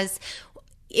 because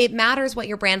it matters what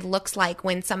your brand looks like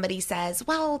when somebody says,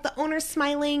 well, the owner's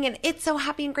smiling and it's so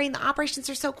happy and great and the operations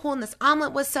are so cool and this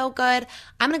omelet was so good.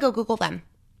 I'm going to go Google them.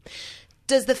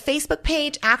 Does the Facebook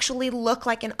page actually look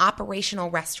like an operational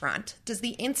restaurant? Does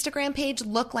the Instagram page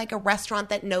look like a restaurant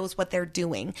that knows what they're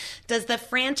doing? Does the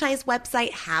franchise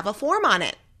website have a form on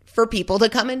it for people to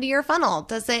come into your funnel?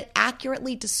 Does it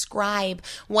accurately describe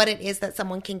what it is that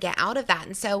someone can get out of that?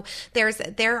 And so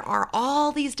there are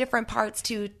all these different parts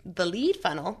to the lead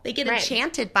funnel. They get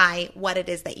enchanted by what it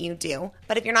is that you do.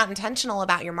 But if you're not intentional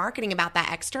about your marketing, about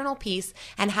that external piece,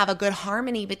 and have a good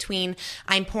harmony between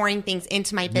I'm pouring things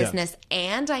into my business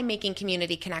and I'm making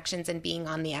community connections and being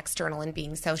on the external and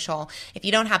being social. If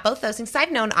you don't have both those things,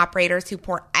 I've known operators who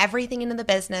pour everything into the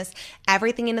business,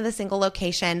 everything into the single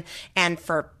location, and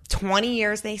for 20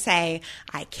 years, they say,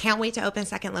 I can't wait to open a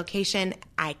second location.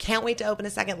 I can't wait to open a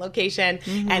second location.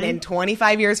 And in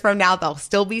 25 years from now, they'll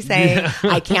still be saying,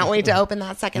 I can't wait to open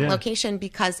that second location,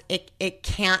 because it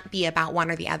can't be about one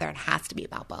or the other. It has to be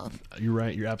about both. You're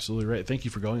right. You're absolutely right. Thank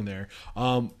you for going there.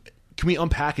 Can we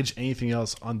unpackage anything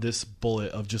else on this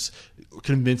bullet of just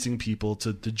convincing people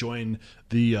to join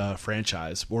the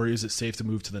franchise, or is it safe to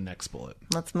move to the next bullet?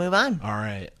 Let's move on. All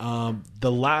right.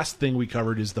 The last thing we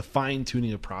covered is the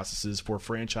fine-tuning of processes for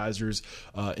franchisors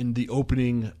in the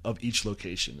opening of each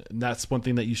location. And that's one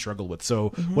thing that you struggle with. So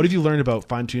what have you learned about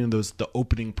fine-tuning the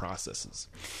opening processes?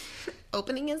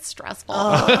 Opening is stressful.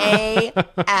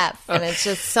 AF. And it's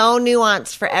just so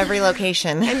nuanced for every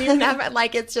location. And you never,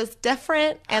 like, it's just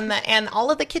different. And all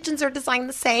of the kitchens are designed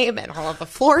the same, and all of the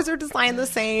floors are designed the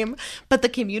same, but the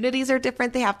communities are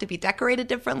different. They have to be decorated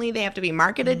differently. They have to be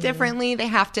marketed differently. They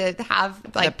have to have,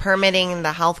 like, the permitting,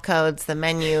 the health codes, the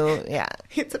menu. Yeah.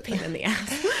 It's a pain in the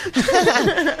ass.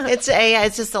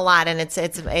 It's just a lot. And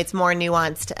it's more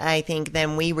nuanced, I think,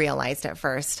 than we realized at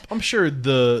first. I'm sure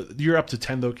you're up to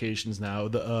 10 locations now.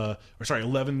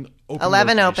 11 open.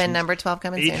 11 open, number 12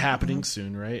 coming 8 soon. happening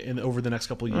soon, right? And over the next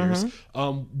couple of years.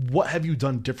 What have you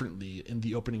done differently in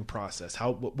the opening process?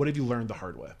 What have you learned the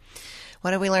hard way?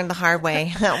 What have we learned the hard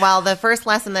way? Well, the first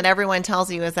lesson that everyone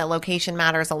tells you is that location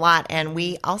matters a lot. And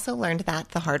we also learned that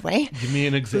the hard way. Give me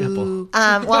an example.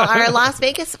 Well, our Las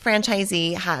Vegas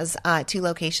franchisee has 2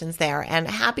 locations there, and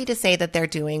happy to say that they're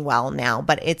doing well now,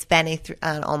 but it's been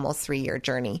an almost 3-year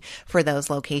journey for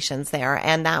those locations there.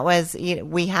 And that was,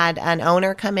 we had an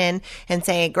owner come in and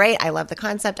say, great, I love the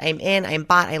concept. I'm in, I'm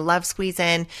bought. I love Squeeze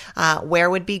In.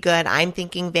 Where would be good? I'm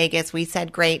thinking Vegas. We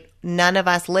said, great. None of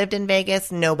us lived in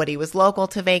Vegas. Nobody was local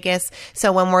to Vegas.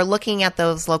 So when we're looking at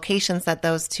those locations that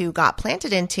those two got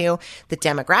planted into, the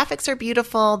demographics are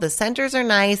beautiful. The centers are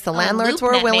nice. The landlords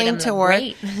were willing to work.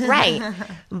 Right.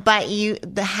 But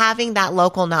having that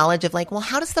local knowledge of like, well,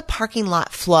 how does the parking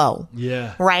lot flow?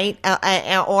 Yeah. Right.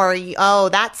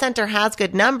 That center has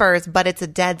good numbers, but it's a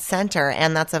dead center.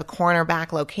 And that's a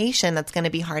cornerback location that's going to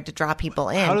be hard to draw people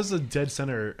in. How does a dead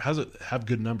center, how does it have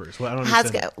good numbers? Well, I don't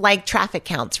understand. Like traffic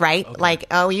counts, right? Okay. Like,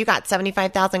 you got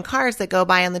 75,000 cars that go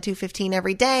by on the 215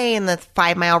 every day. In the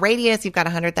 5 mile radius, you've got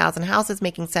 100,000 houses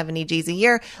making 70 G's a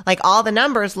year. Like all the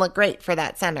numbers look great for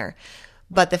that center.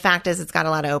 But the fact is, it's got a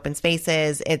lot of open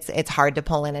spaces. It's hard to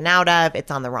pull in and out of.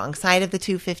 It's on the wrong side of the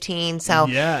 215. So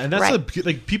yeah, and that's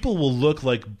like people will look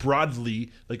like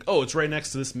broadly like, oh, it's right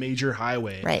next to this major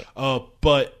highway. Right.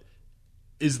 But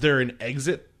is there an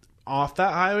exit off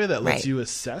that highway that lets Right. you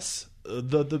assess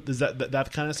is that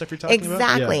kind of stuff you're talking about?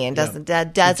 Exactly. And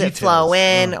does it flow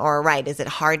in or is it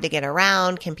hard to get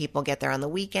around? Can people get there on the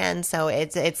weekend? So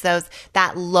it's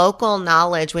that local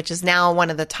knowledge, which is now one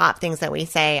of the top things that we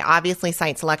say. Obviously,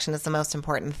 site selection is the most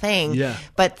important thing. Yeah.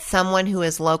 But someone who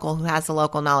is local, who has the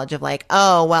local knowledge of like,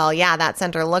 oh, well, yeah, that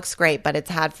center looks great, but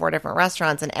it's had 4 different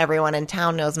restaurants and everyone in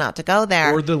town knows not to go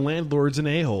there. Or the landlord's an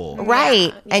a-hole.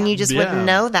 Right. Yeah. And you just wouldn't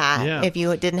know that Yeah. if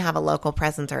you didn't have a local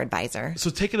presence or advisor. So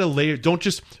take it a layer. Don't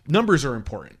just numbers are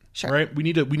important. Sure. Right? We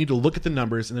need to look at the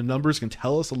numbers, and the numbers can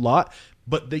tell us a lot,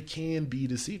 but they can be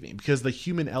deceiving because the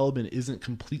human element isn't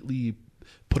completely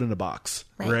put in a box,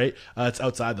 right? It's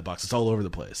outside the box. It's all over the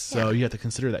place. So you have to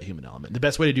consider that human element. The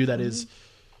best way to do that is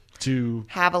to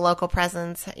have a local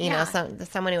presence,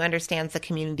 someone who understands the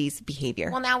community's behavior.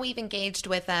 Well, now we've engaged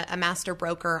with a master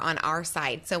broker on our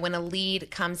side. So when a lead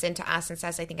comes into us and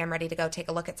says, I think I'm ready to go take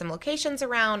a look at some locations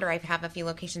around, or I have a few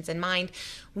locations in mind,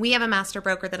 we have a master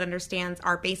broker that understands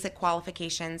our basic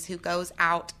qualifications, who goes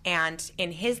out and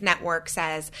in his network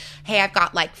says, hey, I've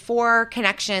got like 4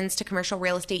 connections to commercial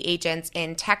real estate agents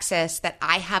in Texas that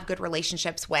I have good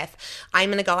relationships with. I'm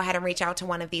going to go ahead and reach out to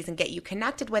one of these and get you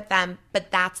connected with them.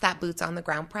 But that's that boots on the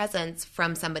ground presence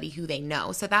from somebody who they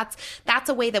know. So that's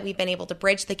a way that we've been able to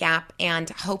bridge the gap and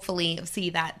hopefully see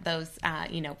that those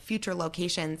future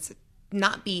locations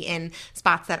not be in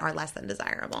spots that are less than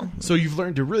desirable. So you've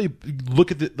learned to really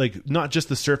look at not just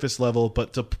the surface level,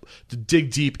 but to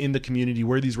dig deep in the community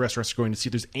where these restaurants are going, to see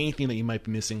if there's anything that you might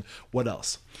be missing. What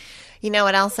else? You know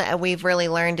what else we've really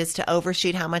learned is to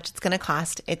overshoot how much it's going to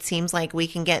cost. It seems like we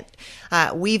can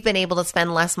we've been able to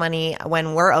spend less money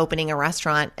when we're opening a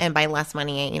restaurant, and by less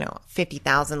money,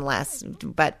 $50,000 less.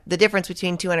 But the difference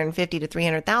between $250,000 to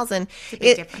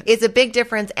 $300,000 is a big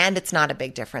difference, and it's not a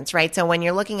big difference, right? So when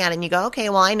you're looking at it and you go, okay,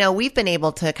 well, I know we've been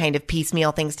able to kind of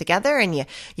piecemeal things together, and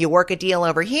you work a deal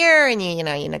over here, and you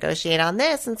negotiate on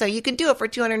this, and so you can do it for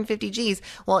 250 G's.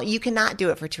 Well, you cannot do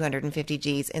it for 250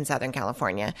 G's in Southern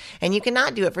California. And you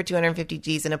cannot do it for 250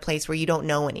 G's in a place where you don't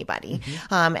know anybody.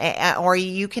 Or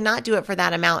you cannot do it for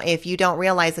that amount if you don't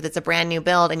realize that it's a brand new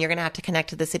build and you're going to have to connect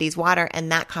to the city's water,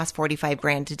 and that costs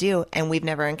 $45,000 to do. And we've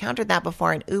never encountered that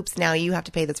before. And oops, now you have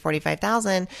to pay this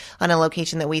 $45,000 on a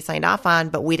location that we signed off on,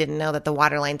 but we didn't know that the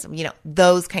water lines,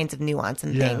 those kinds of nuance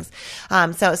and things.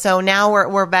 So now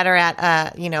we're better at,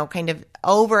 kind of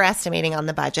overestimating on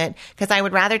the budget, because I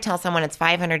would rather tell someone it's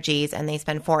 500 G's and they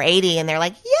spend 480 and they're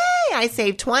like, yay, I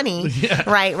saved 20,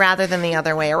 right? Rather than the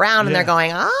other way around. And they're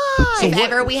going, if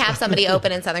ever we have somebody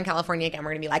open in Southern California again,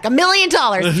 we're going to be like, $1 million.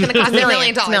 It's going to cost $1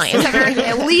 million.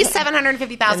 At least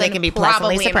 $750,000. They can be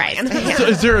pleasantly surprised. So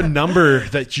is there a number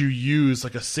that you use,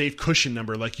 like a safe cushion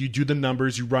number? Like you do the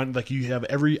numbers, you run, like you have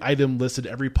every item listed,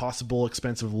 every possible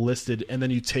expense listed, and then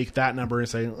you take that number and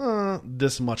say,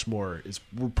 this much more is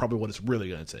probably what it's really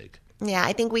going to take. Yeah,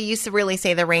 I think we used to really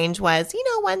say the range was,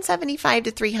 175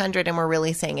 to 300, and we're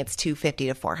really saying it's 250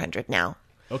 to 400 now.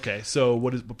 Okay, so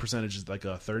what percentage is like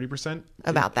a 30%?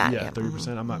 About that, yeah.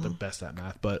 30%. I'm not the best at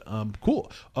math, but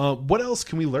cool. What else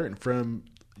can we learn from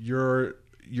your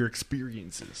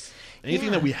experiences?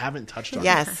 Anything that we haven't touched on?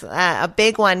 Yes. A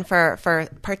big one for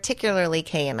particularly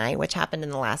Kay and I, which happened in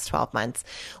the last 12 months,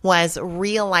 was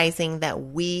realizing that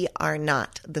we are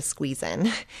not the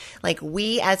Squeeze-In. Like,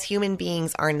 we as human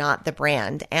beings are not the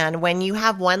brand. And when you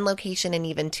have one location and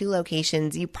even 2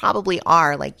 locations, you probably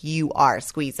are you are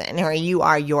Squeeze-In, or you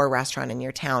are your restaurant in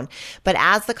your town. But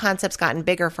as the concept's gotten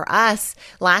bigger for us,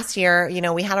 last year,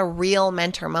 we had a real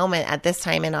mentor moment at this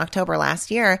time in October last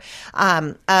year,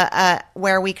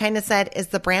 where we kind of said, is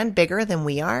the brand bigger than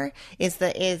we are?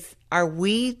 Are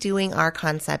we doing our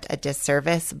concept a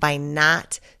disservice by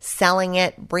not selling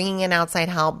it, bringing in outside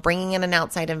help, bringing in an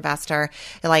outside investor?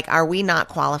 Like, are we not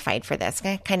qualified for this?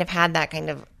 I kind of had that kind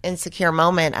of insecure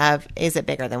moment of, is it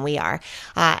bigger than we are?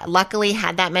 Luckily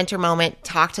had that mentor moment,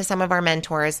 talked to some of our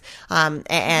mentors, and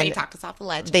they talked us off the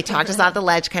ledge. They talked us off the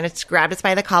ledge, kind of grabbed us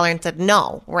by the collar and said,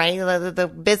 no, right? The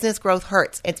business growth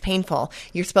hurts. It's painful.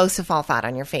 You're supposed to fall flat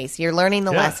on your face. You're learning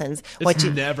the lessons. It's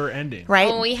never ending. Right?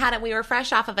 Well, we were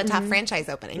fresh off of a tough franchise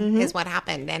opening is what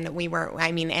happened. And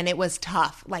and it was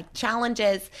tough. Like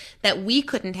challenges that we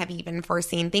couldn't have even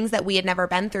foreseen, things that we had never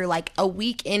been through. Like a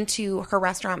week into her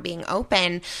restaurant being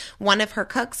open, one of her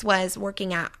cooks was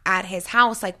working at his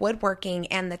house, like woodworking,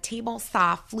 and the table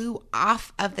saw flew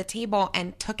off of the table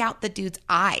and took out the dude's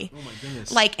eye. Oh my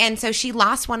goodness. And so she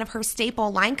lost one of her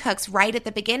staple line cooks right at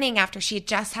the beginning after she had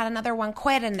just had another one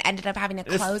quit and ended up having to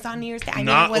close on New Year's Day. I mean,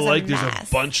 it was like a there's mess.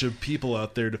 a bunch of people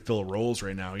out there to fill roles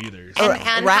right now either. So.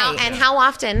 How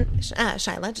often,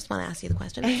 Shyla, just want to ask you the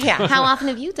question. Yeah. How often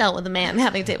have you dealt with a man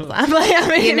having tablecloth?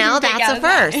 That's a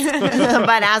first.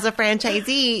 But as a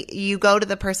franchisee, you go to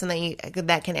the person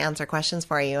that can answer questions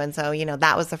for you. And so,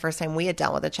 that was the first time we had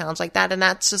dealt with a challenge like that. And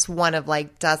that's just one of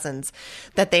like dozens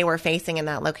that they were facing in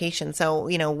that location. So,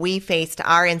 we faced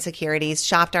our insecurities,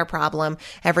 shopped our problem.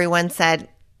 Everyone said,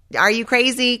 are you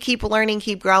crazy? Keep learning,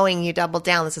 keep growing. You double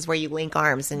down. This is where you link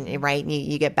arms and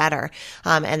you get better.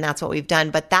 And that's what we've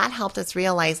done. But that helped us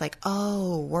realize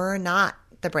we're not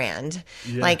the brand.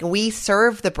 Yeah. Like we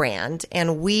serve the brand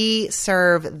and we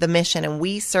serve the mission and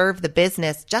we serve the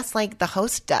business just like the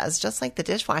host does, just like the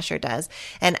dishwasher does.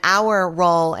 And our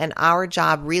role and our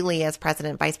job really as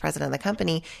president, vice president of the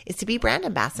company is to be brand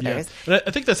ambassadors. Yeah. And I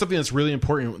think that's something that's really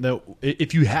important, that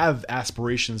if you have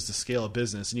aspirations to scale a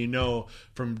business and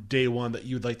from day one that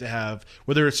you would like to have,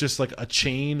 whether it's just like a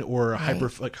chain or a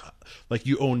hyper, like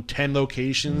you own 10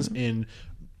 locations in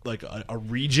like a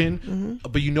region,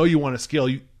 but you want to scale,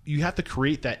 you have to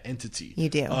create that entity. You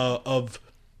do.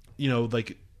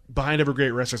 Like behind every great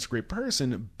restaurant's a great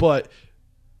person, but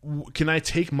can I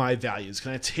take my values?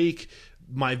 Can I take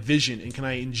my vision and can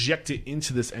I inject it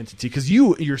into this entity? Because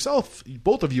you yourself,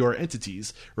 both of you are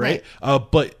entities, right?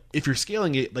 But if you're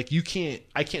scaling it, like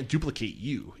I can't duplicate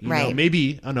you. You know,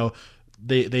 maybe, I don't know,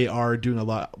 They are doing a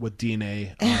lot with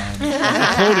DNA cloning right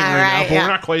now, but we're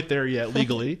not quite there yet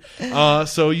legally.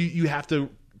 So you have to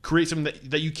create something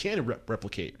that you can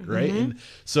replicate, right? And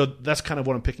so that's kind of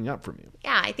what I'm picking up from you.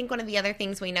 Yeah, I think one of the other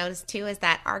things we noticed too is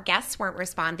that our guests weren't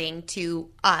responding to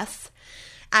us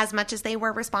as much as they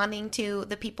were responding to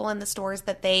the people in the stores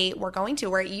that they were going to,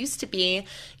 where it used to be,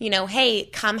 hey,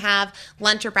 come have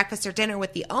lunch or breakfast or dinner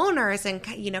with the owners and,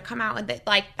 come out with it.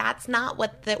 Like, that's not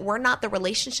we're not the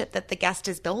relationship that the guest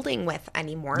is building with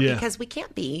anymore because we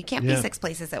can't be. You can't be 6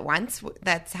 places at once.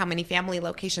 That's how many family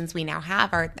locations we now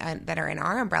have that are in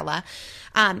our umbrella.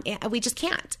 We just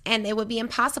can't. And it would be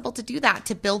impossible to do that,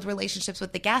 to build relationships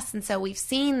with the guests. And so we've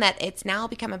seen that it's now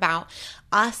become about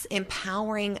us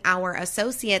empowering our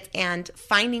associates and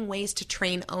finding ways to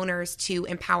train owners to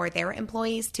empower their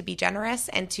employees to be generous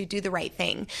and to do the right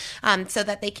thing, so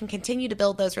that they can continue to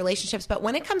build those relationships. But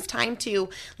when it comes time to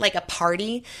like a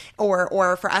party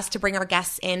or for us to bring our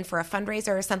guests in for a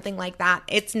fundraiser or something like that,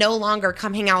 it's no longer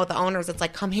come hang out with the owners. It's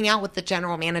like come hang out with the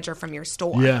general manager from your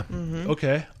store. Yeah.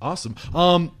 Okay. Awesome.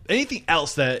 Anything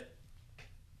else that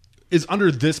is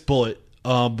under this bullet?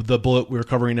 The bullet we're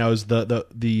covering now is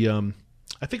the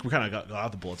I think we kind of got off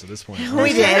the bullets at this point.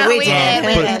 We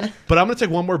did. But I'm going to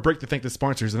take one more break to thank the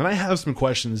sponsors. And then I have some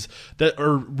questions that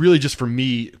are really just for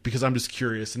me because I'm just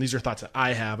curious. And these are thoughts that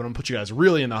I have. And I'm going to put you guys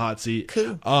really in the hot seat.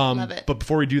 Cool. Love it. But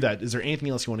before we do that, is there anything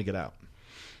else you want to get out?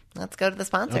 Let's go to the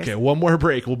sponsors. Okay, one more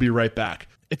break. We'll be right back.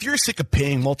 If you're sick of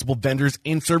paying multiple vendors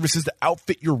and services to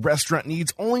outfit your restaurant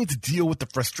needs only to deal with the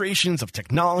frustrations of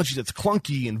technology that's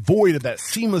clunky and void of that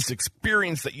seamless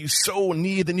experience that you so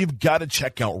need, then you've got to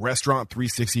check out Restaurant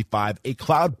 365, a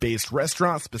cloud-based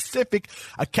restaurant-specific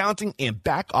accounting and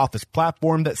back-office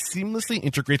platform that seamlessly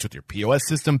integrates with your POS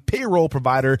system, payroll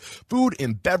provider, food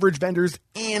and beverage vendors,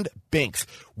 and banks.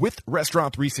 With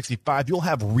Restaurant 365, you'll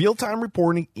have real-time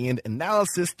reporting and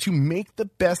analysis to make the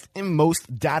best and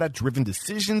most data-driven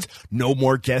decisions. No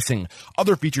more guessing.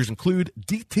 Other features include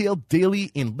detailed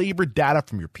daily and labor data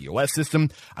from your POS system,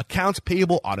 accounts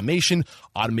payable automation,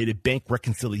 automated bank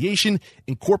reconciliation,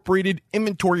 incorporated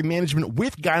inventory management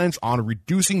with guidance on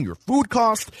reducing your food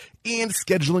costs, and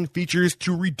scheduling features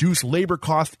to reduce labor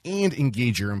costs and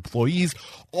engage your employees,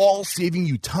 all saving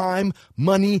you time,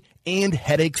 money, and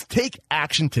headaches. Take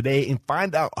action today and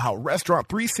find out how Restaurant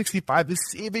 365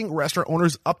 is saving restaurant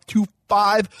owners up to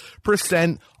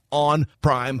 5% on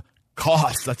prime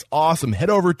cost. That's awesome. Head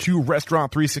over to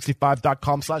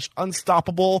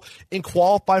restaurant365.com/unstoppable and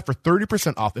qualify for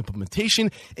 30% off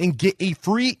implementation and get a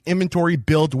free inventory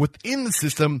build within the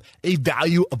system, a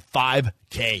value of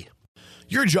 $5K.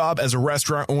 Your job as a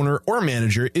restaurant owner or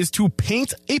manager is to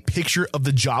paint a picture of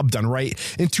the job done right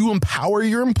and to empower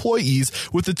your employees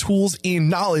with the tools and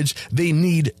knowledge they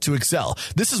need to excel.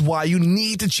 This is why you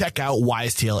need to check out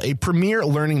Wisetail, a premier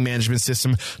learning management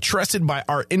system trusted by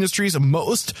our industry's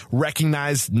most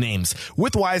recognized names.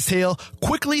 With Wisetail,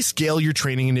 quickly scale your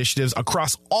training initiatives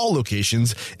across all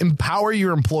locations, empower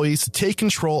your employees to take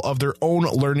control of their own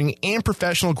learning and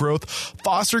professional growth,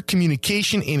 foster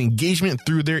communication and engagement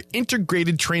through their integrated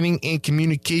training and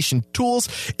communication tools,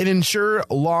 and ensure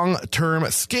long-term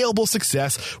scalable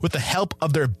success with the help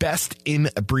of their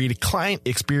best-in-breed client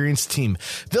experience team.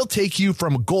 They'll take you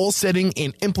from goal setting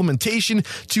and implementation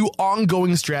to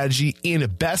ongoing strategy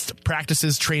and best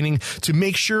practices training to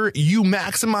make sure you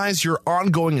maximize your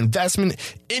ongoing investment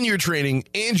in your training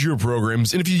and your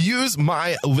programs. And if you use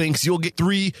my links, you'll get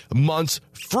 3 months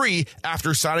free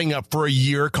after signing up for a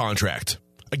year contract.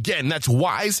 Again, that's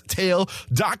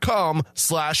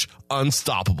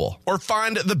wisetail.com/unstoppable, or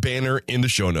find the banner in the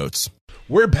show notes.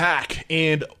 We're back,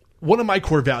 and one of my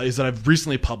core values that I've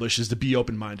recently published is to be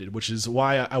open-minded, which is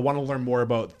why I want to learn more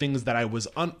about things that I was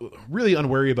really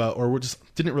unwary about or just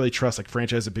didn't really trust, like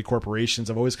franchise and big corporations.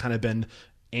 I've always kind of been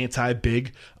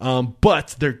anti-big,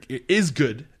 but there is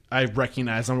good. I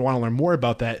recognize I want to learn more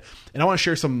about that, and I want to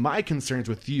share some of my concerns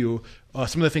with you.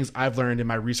 Some of the things I've learned in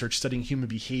my research studying human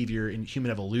behavior and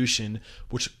human evolution,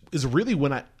 which is really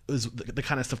is the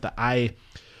kind of stuff that I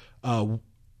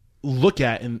look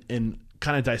at and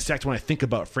kind of dissect when I think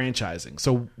about franchising.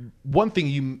 So one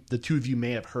thing the two of you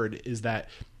may have heard is that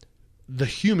the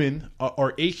human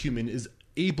or a human is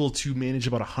able to manage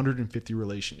about 150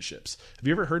 relationships. Have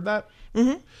you ever heard that?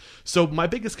 Mm-hmm. So my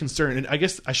biggest concern, and I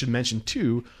guess I should mention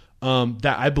too,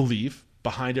 that I believe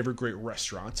behind every great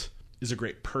restaurant is a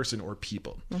great person or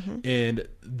people. Mm-hmm. And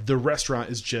the restaurant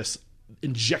is just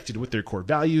injected with their core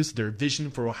values, their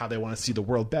vision for how they want to see the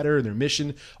world better, and their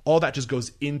mission. All that just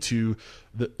goes into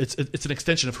it's an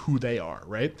extension of who they are,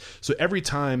 right? So every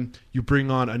time you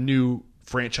bring on a new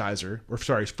franchisee,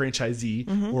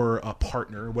 mm-hmm. or a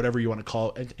partner, whatever you want to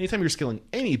call it, anytime you're scaling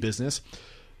any business,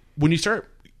 when you start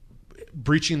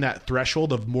breaching that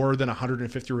threshold of more than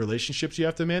 150 relationships you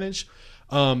have to manage,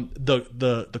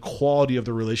 the quality of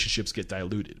the relationships get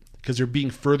diluted because they're being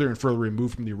further and further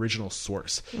removed from the original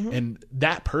source. Mm-hmm. And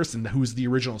that person who's the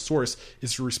original source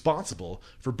is responsible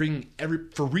for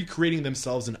for recreating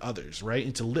themselves and others, right?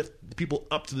 And to lift people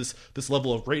up to this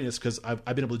level of greatness, because I've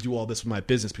been able to do all this with my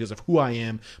business because of who I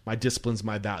am, my disciplines,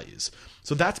 my values.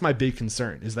 So that's my big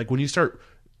concern, is like when you start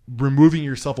removing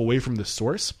yourself away from the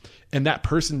source and that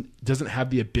person doesn't have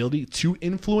the ability to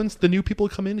influence the new people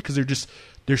who come in because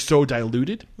they're so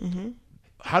diluted. Mm-hmm.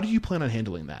 How do you plan on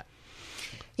handling that?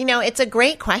 You know, it's a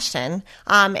great question.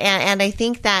 And I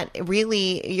think that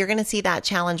really you're going to see that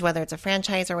challenge, whether it's a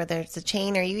franchise or whether it's a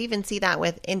chain, or you even see that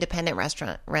with independent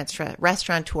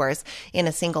restaurateurs in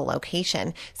a single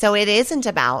location. So it isn't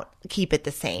about keep it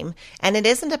the same. And it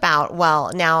isn't about, well,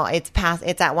 now it's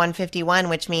at 151,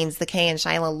 which means the Kay and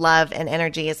Shiloh love and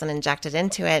energy isn't injected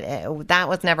into it. That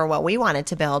was never what we wanted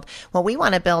to build. What we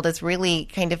want to build is really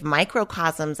kind of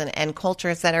microcosms and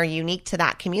cultures that are unique to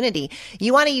that community.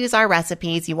 You want to use our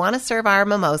recipes. You want to serve our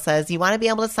mimosas. You want to be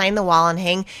able to sign the wall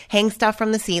and hang stuff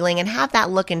from the ceiling and have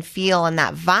that look and feel and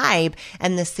that vibe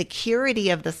and the security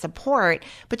of the support.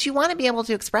 But you want to be able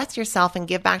to express yourself and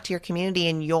give back to your community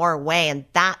in your way. And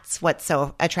that's what's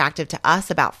so attractive to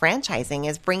us about franchising,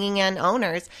 is bringing in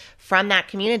owners from that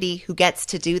community who gets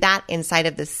to do that inside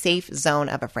of the safe zone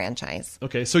of a franchise.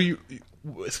 Okay, so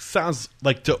it sounds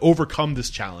like to overcome this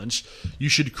challenge, you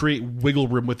should create wiggle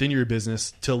room within your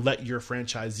business to let your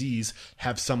franchisees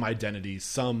have some identity,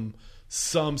 some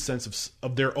sense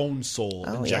of their own soul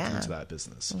injected into that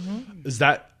business. Mm-hmm. Is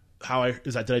that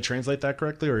did I translate that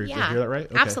correctly, or did you hear that right?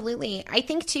 Okay. Absolutely. I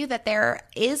think too that there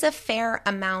is a fair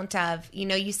amount of,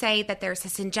 you say that there's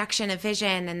this injection of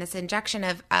vision and this injection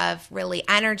of really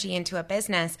energy into a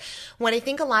business. What I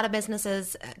think a lot of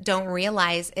businesses don't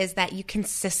realize is that you can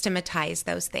systematize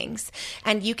those things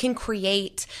and you can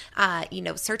create,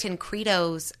 certain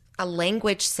credos a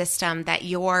language system that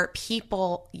your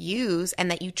people use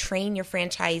and that you train your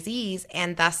franchisees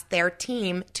and thus their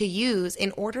team to use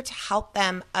in order to help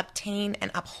them obtain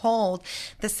and uphold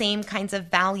the same kinds of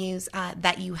values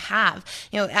that you have.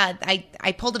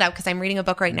 I pulled it out because I'm reading a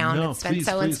book right now and it's been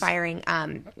so inspiring.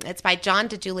 It's by John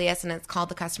DeJulius and it's called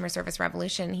The Customer Service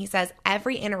Revolution. He says,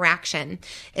 every interaction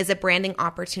is a branding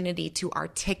opportunity to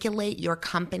articulate your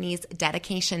company's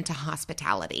dedication to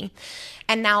hospitality.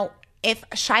 And now, if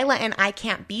Shyla and I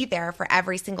can't be there for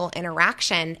every single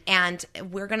interaction and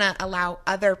we're going to allow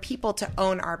other people to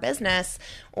own our business,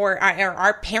 or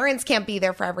our parents can't be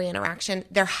there for every interaction,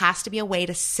 there has to be a way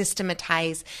to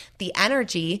systematize the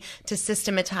energy, to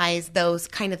systematize those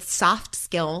kind of soft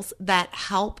skills that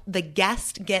help the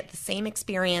guest get the same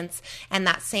experience and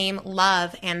that same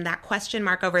love, and that question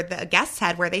mark over the guest's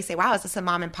head where they say, wow, is this a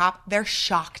mom and pop? They're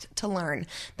shocked to learn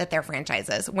that they're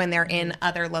franchises when they're in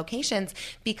other locations,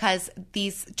 because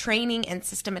these training and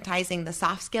systematizing the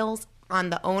soft skills on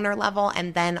the owner level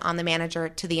and then on the manager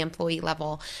to the employee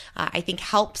level, I think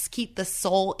helps keep the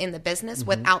soul in the business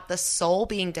without the soul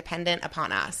being dependent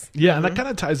upon us. Yeah, and that kind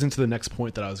of ties into the next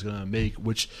point that I was going to make,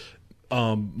 which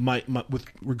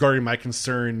regarding my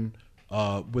concern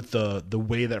with the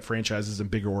way that franchises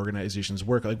and bigger organizations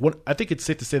work. I think it's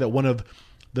safe to say that one of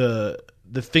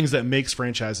the things that makes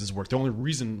franchises work, the only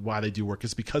reason why they do work,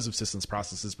 is because of systems,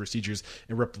 processes, procedures,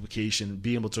 and replication.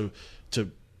 Being able to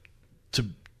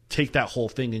take that whole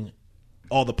thing and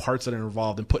all the parts that are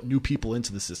involved and put new people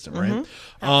into the system, right?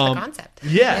 That's the concept.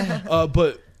 Yeah.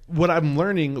 But what I'm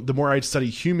learning, the more I study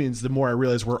humans, the more I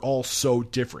realize we're all so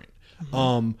different.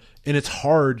 And it's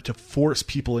hard to force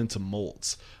people into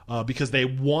molds because they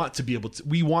want to be able to,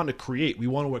 we want to create, we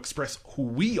want to express who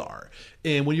we are.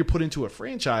 And when you're put into a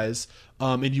franchise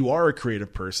and you are a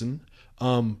creative person,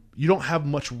 you don't have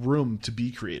much room to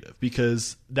be creative,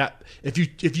 because that if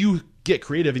you get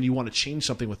creative and you want to change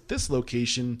something with this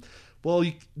location, well,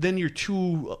 then you're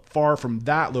too far from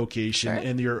that location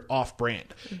and you're off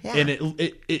brand. Yeah. And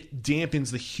it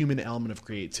dampens the human element of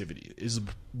creativity is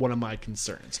one of my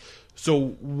concerns.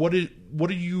 So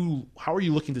how are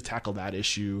you looking to tackle that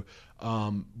issue?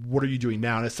 What are you doing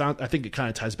now? And I think it kind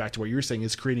of ties back to what you were saying,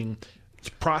 is creating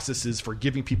processes for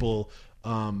giving people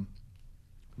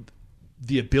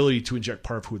the ability to inject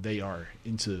part of who they are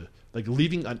into, like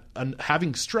leaving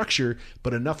having structure,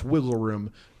 but enough wiggle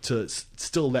room to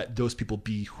still let those people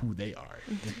be who they are.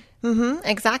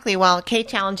 Exactly. Well, Kate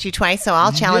challenged you twice, so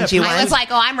I'll challenge you once. I was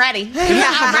like, I'm ready.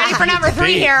 I'm ready for number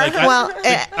 3 here.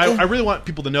 I really want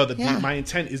people to know that my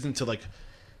intent isn't to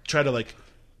try to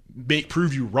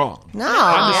prove you wrong. No,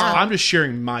 I'm just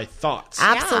sharing my thoughts.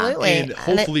 Absolutely, and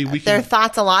hopefully we can. They're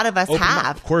thoughts a lot of us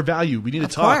have. Core value. We need to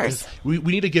talk. We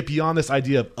need to get beyond this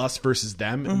idea of us versus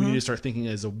them, and we need to start thinking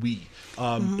as a we.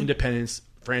 Independence,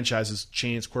 franchises,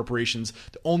 chains, corporations.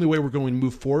 The only way we're going to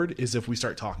move forward is if we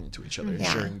start talking to each other and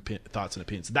sharing thoughts and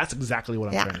opinions. That's exactly what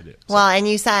I'm trying to do. So. Well, and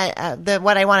you said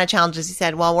what I want to challenge is, you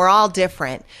said, well, we're all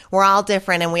different. We're all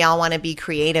different, and we all want to be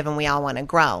creative, and we all want to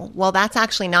grow. Well, that's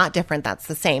actually not different. That's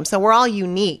the same. So we're all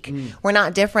unique. We're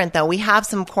not different, though. We have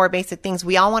some core basic things.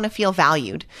 We all want to feel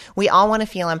valued. We all want to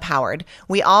feel empowered.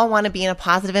 We all want to be in a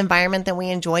positive environment that we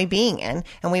enjoy being in,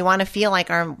 and we want to feel like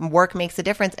our work makes a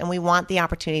difference, and we want the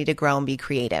opportunity to grow and be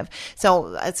creative.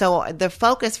 So the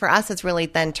focus for us is really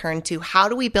then turned to, how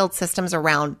do we build systems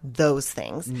around those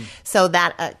things, so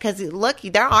that because look,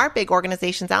 there are big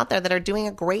organizations out there that are doing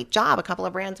a great job. A couple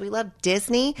of brands we love: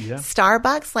 Disney,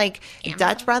 Starbucks,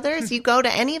 Dutch Brothers. You go to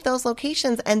any of those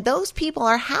locations, and those people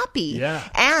are happy,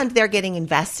 and they're getting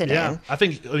invested in. I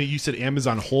think you said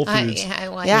Amazon, Whole Foods.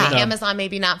 Amazon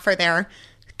maybe not for their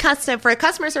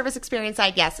customer service experience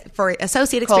side, yes. For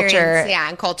associate experience,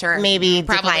 and culture, maybe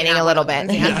declining a little bit.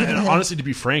 And honestly, to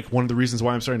be frank, one of the reasons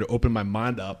why I'm starting to open my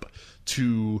mind up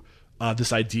to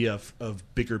this idea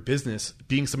of bigger business,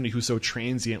 being somebody who's so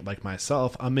transient like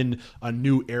myself, I'm in a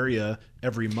new area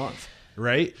every month.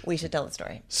 Right? We should tell the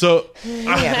story. So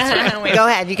go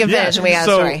ahead. You can finish. We got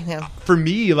a story. For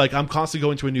me, I'm constantly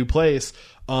going to a new place.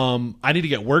 I need to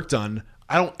get work done.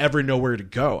 I don't ever know where to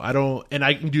go. And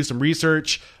I can do some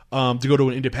research to go to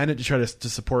an independent to try to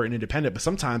support an independent. But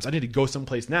sometimes I need to go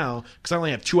someplace now because I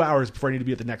only have 2 hours before I need to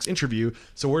be at the next interview.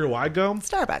 So where do I go?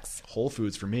 Starbucks. Whole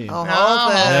Foods for me. Whole Foods.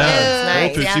 Nice.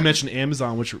 Whole Foods. You mentioned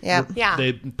Amazon, which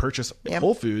they purchase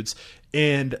Whole Foods.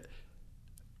 And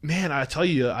man, I tell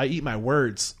you, I eat my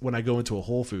words when I go into a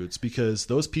Whole Foods, because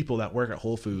those people that work at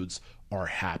Whole Foods are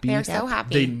happy. They're so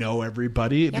happy. They know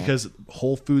everybody because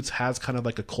Whole Foods has kind of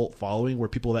like a cult following where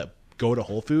people that go to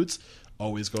Whole Foods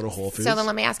always go to Whole Foods. So then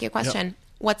let me ask you a question.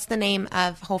 What's the name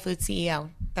of Whole Foods CEO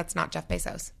that's not Jeff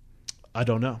Bezos? I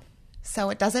don't know. So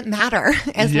it doesn't matter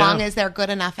as Yeah. long as they're good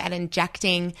enough at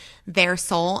injecting their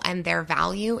soul and their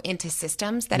value into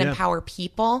systems that Yeah. empower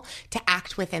people to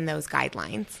act within those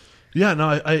guidelines. Yeah,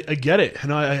 no, I get it.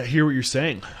 No, I hear what you're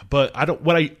saying, but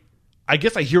I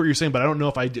guess I hear what you're saying, but I don't know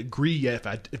if I agree yet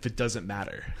if it doesn't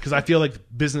matter, because I feel like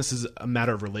business is a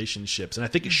matter of relationships, and I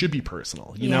think it should be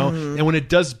personal, you know. And when it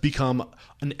does become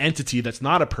an entity that's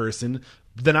not a person,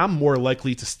 then I'm more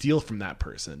likely to steal from that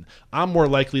person. I'm more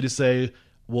likely to say,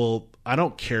 well, I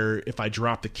don't care if I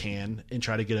drop the can and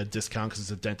try to get a discount because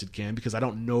it's a dented can, because I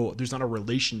don't know, there's not a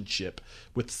relationship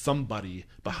with somebody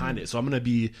behind it. So I'm going to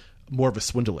be more of a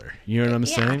swindler. You know what I'm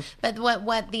saying? But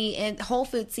what the Whole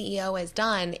Foods CEO has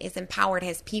done is empowered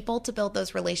his people to build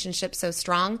those relationships so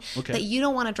strong that you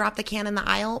don't want to drop the can in the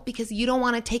aisle because you don't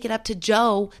want to take it up to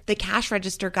Joe, the cash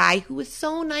register guy, who was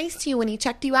so nice to you when he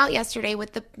checked you out yesterday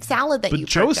with the salad that you But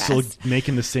Joe's purchased. still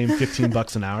making the same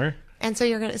 $15 an hour. And so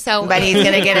you're gonna But he's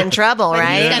going to get in trouble,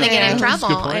 right? He's going to get in That's a good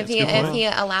trouble point. if That's a good point. he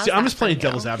allows. See, I'm that just playing from you.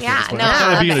 devil's advocate. Yeah, at this point. no, I'm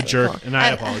kind of being a okay, jerk, cool. and I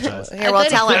apologize. Here, we'll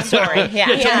tell our story. Yeah.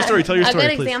 Tell your story. Tell your story, A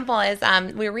good please. example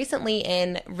is we were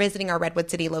recently visiting our Redwood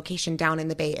City location down in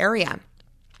the Bay Area.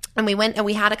 And we went and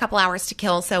we had a couple hours to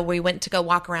kill, so we went to go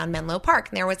walk around Menlo Park.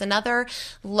 And there was another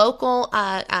local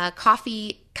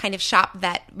coffee kind of shop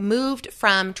that moved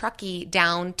from Truckee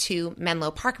down to Menlo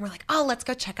Park. And we're like, oh, let's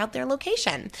go check out their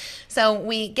location. So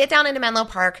we get down into Menlo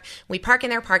Park, we park in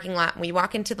their parking lot, we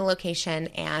walk into the location,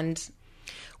 and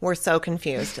We're so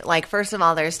confused. Like, first of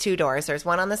all, there's two doors. There's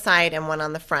one on the side and one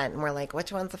on the front. And we're like,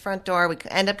 which one's the front door? We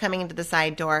end up coming into the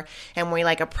side door, and we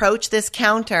like approach this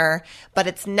counter, but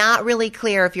it's not really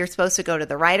clear if you're supposed to go to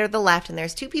the right or the left. And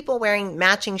there's two people wearing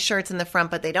matching shirts in the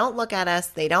front, but they don't look at us.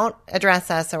 They don't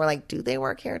address us. So we're like, do they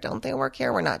work here? Don't they work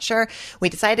here? We're not sure. We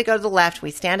decide to go to the left.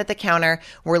 We stand at the counter.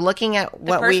 We're looking at the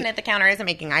what person at the counter isn't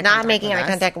making eye contact. not making with eye us.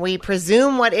 contact. We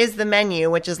presume what is the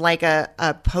menu, which is like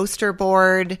a poster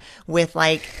board with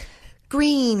like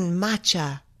green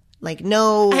matcha, like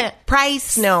no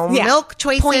price, no Yeah. milk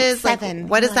choices. Like, 0.7.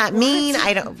 what does Like, that mean?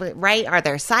 I don't. Right? Are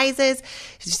there sizes?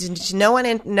 No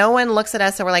one looks at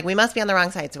us, so we're like, we must be on the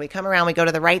wrong side. So we come around, we go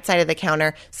to the right side of the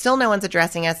counter. Still, no one's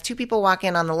addressing us. Two people walk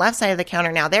in on the left side of the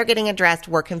counter. Now they're getting addressed.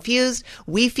 We're confused.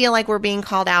 We feel like we're being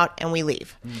called out, and we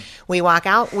leave. We walk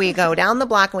out. We go down the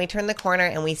block, and we turn the corner,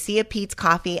 and we see a Pete's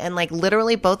Coffee, and like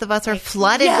literally, both of us are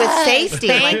flooded with safety.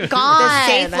 Thank Like, God. the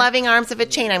safe, loving arms of a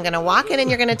chain. I'm going to walk in, and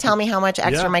you're going to tell me how much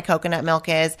extra Yeah. my coconut milk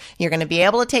is. You're going to be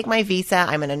able to take my Visa.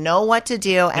 I'm going to know what to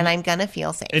do, and I'm going to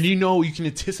feel safe. And you know, you can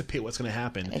anticipate what's going to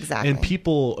happen. Exactly. And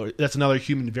people, that's another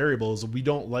human variable, is we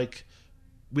like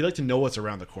to know what's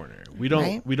around the corner. We'd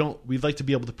like to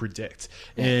be able to predict.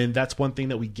 And that's one thing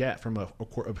that we get from a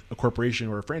corporation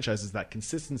or a franchise, is that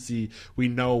consistency. We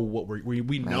know what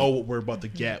we know what we're about to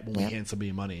get when we hand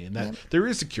somebody money, and that there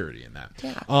is security in that.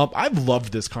 Yeah. I've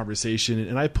loved this conversation,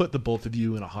 and I put the both of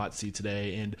you in a hot seat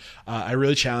today, and I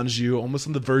really challenged you, almost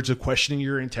on the verge of questioning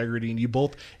your integrity, and you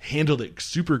both handled it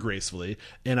super gracefully,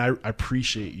 and I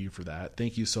appreciate you for that.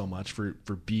 Thank you so much for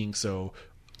being so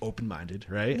open-minded,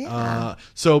 right? Yeah.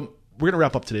 So we're going to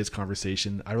wrap up today's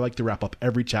conversation. I like to wrap up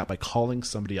every chat by calling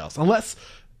somebody else. Unless,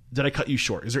 did I cut you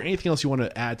short? Is there anything else you want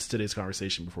to add to today's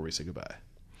conversation before we say goodbye?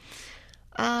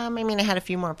 I mean, I had a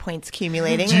few more points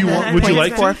accumulating. Would you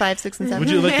like 4, to? 5, 6, and 7. Would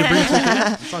you like to bring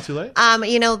something? It's not too late.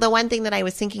 The one thing that I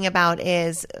was thinking about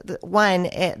is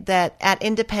that at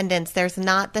Independence, there's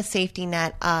not the safety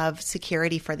net of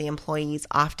security for the employees.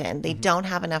 Often they don't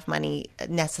have enough money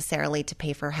necessarily to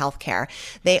pay for healthcare.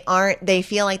 They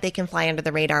feel like they can fly under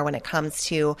the radar when it comes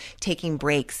to taking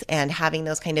breaks and having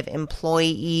those kind of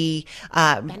employee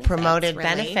promoted really.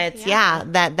 benefits. Yeah.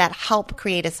 That help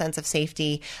create a sense of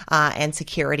safety and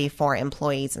security for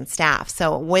employees and staff.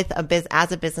 So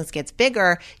as a business gets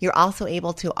bigger, you're also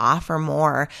able to offer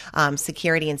more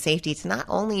security and safety to not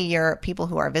only your people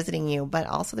who are visiting you, but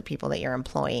also the people that you're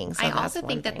employing. So I that's also one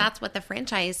think that thing. that's what the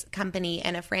franchise company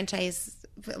and a franchise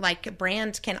like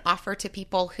brand can offer to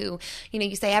people who,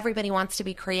 you say everybody wants to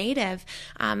be creative,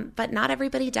 but not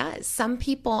everybody does. Some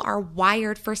people are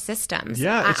wired for systems.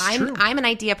 Yeah, it's true. I'm an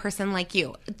idea person like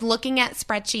you. Looking at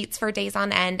spreadsheets for days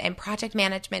on end and project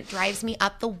management drives me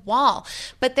up the wall.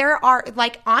 But there are,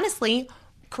 honestly,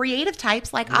 creative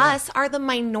types like us are the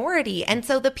minority. And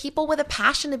so the people with a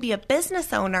passion to be a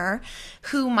business owner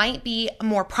who might be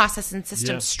more process and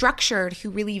system structured, who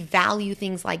really value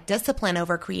things like discipline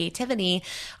over creativity,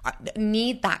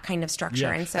 need that kind of structure.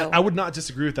 Yeah. And so I would not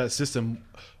disagree with that system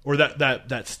or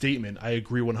that statement. I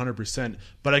agree 100%.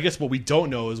 But I guess what we don't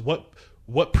know is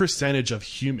what percentage of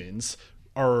humans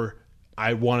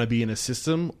I want to be in a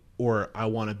system, or I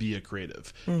want to be a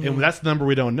creative. And that's the number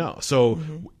we don't know. So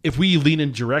if we lean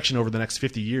in direction over the next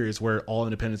 50 years where all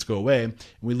independents go away, and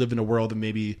we live in a world of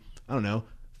maybe, I don't know,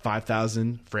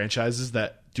 5,000 franchises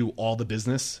that do all the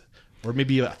business, or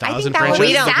maybe 1,000 franchises.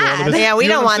 We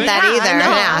don't want that either.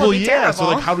 Yeah. Well, yeah. So,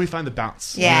 like, how do we find the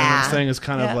balance? Yeah. You know what I'm saying is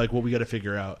kind of like what we got to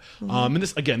figure out. And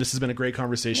this has been a great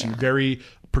conversation. Very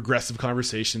progressive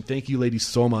conversation. Thank you, ladies,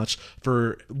 so much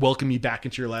for welcoming me back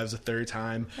into your lives a third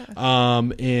time,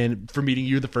 and for meeting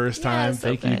you the first time.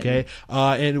 So Thank you, Kay.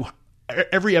 And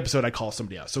every episode, I call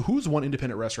somebody out. So, who's one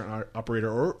independent restaurant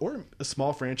operator or a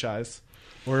small franchise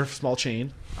or a small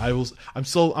chain?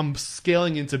 I'm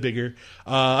scaling into bigger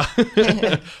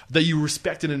that you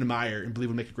respect and admire and believe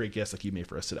would make a great guest like you made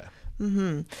for us today.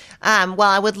 Well,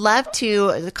 I would love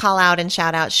to call out and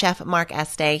shout out Chef Mark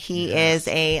Este. He is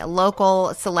a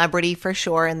local celebrity for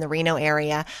sure in the Reno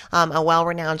area, a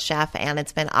well-renowned chef, and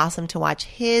it's been awesome to watch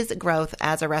his growth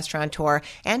as a restaurateur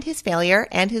and his failure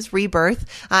and his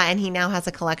rebirth. And he now has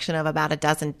a collection of about a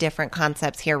dozen different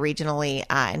concepts here regionally,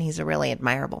 and he's a really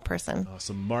admirable person.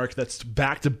 Awesome, Mark. That's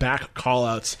back-to-back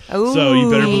call-outs. So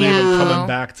you better believe I'm coming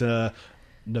back to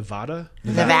Nevada.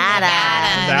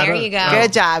 There you go.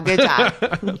 Good job.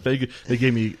 they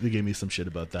gave me some shit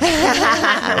about that.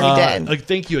 We did.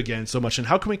 Thank you again so much. And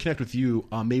how can we connect with you?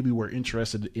 Maybe we're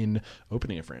interested in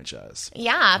opening a franchise.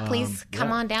 Yeah, please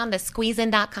come on down to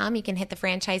squeezein.com. You can hit the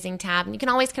franchising tab. And you can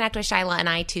always connect with Shyla and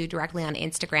I too directly on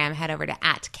Instagram. Head over to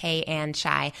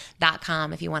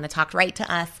 @kandshy.com if you want to talk right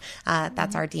to us.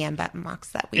 That's our DM button box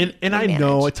that we And I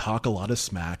know I talk a lot of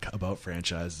smack about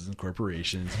franchises and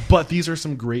corporations, but these are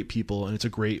some great people and it's a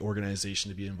great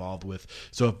organization to be involved with.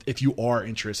 So if you are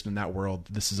interested in that world,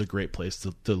 this is a great place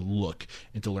to look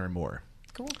and to learn more.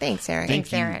 Cool. Thanks, Eric.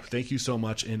 Thank you so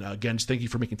much. And again, just thank you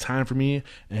for making time for me.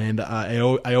 And I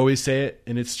always say it,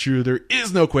 and it's true. There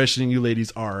is no questioning you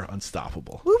ladies are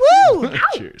unstoppable. Woo-woo!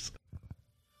 Cheers.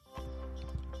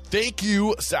 Thank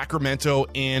you, Sacramento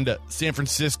and San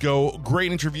Francisco.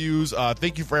 Great interviews.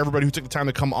 Thank you for everybody who took the time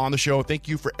to come on the show. Thank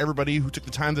you for everybody who took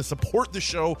the time to support the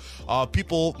show.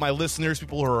 People, my listeners,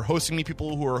 people who are hosting me,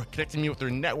 people who are connecting me with their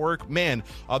network. Man,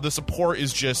 the support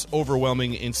is just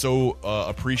overwhelming and so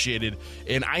appreciated.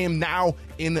 And I am now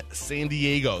in San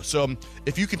Diego. So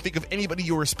if you can think of anybody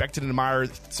you respect and admire,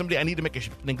 somebody I need to make an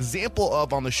example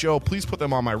of on the show, please put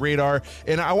them on my radar.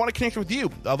 And I want to connect with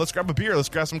you. Let's grab a beer. Let's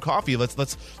grab some coffee. Let's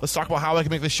talk about how I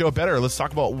can make this show better. Let's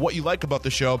talk about what you like about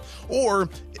the show. Or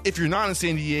if you're not in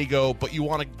San Diego, but you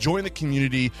want to join the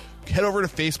community, head over to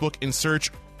Facebook and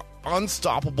search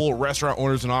Unstoppable Restaurant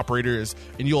Owners and Operators,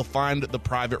 and you'll find the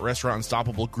private Restaurant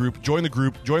Unstoppable group. Join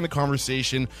the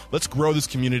conversation. Let's grow this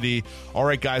community. All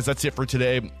right, guys, that's it for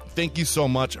today. Thank you so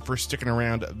much for sticking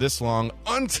around this long.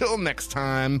 Until next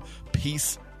time,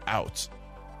 peace out.